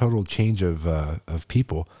total change of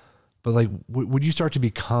people, but like, would you start to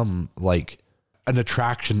become like an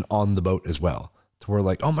attraction on the boat as well? To where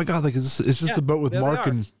like, oh my God, like, is this the boat with Mark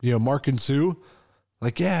and, Mark and Sue?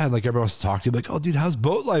 Like, yeah. And like everyone wants to talk to you like, oh dude, how's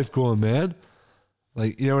boat life going, man?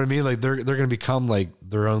 Like, you know what I mean? Like they're going to become like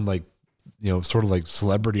their own, like, sort of like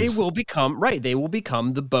celebrities. They will become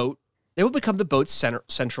the boat. They will become the boat's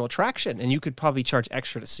central attraction, and you could probably charge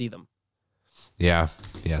extra to see them. Yeah.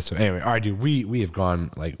 Yeah. So anyway, all right, dude, we have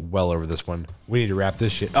gone like well over this one. We need to wrap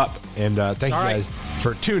this shit up. And thank you guys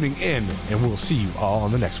for tuning in, and we'll see you all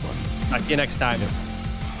on the next one. Talk to you next time.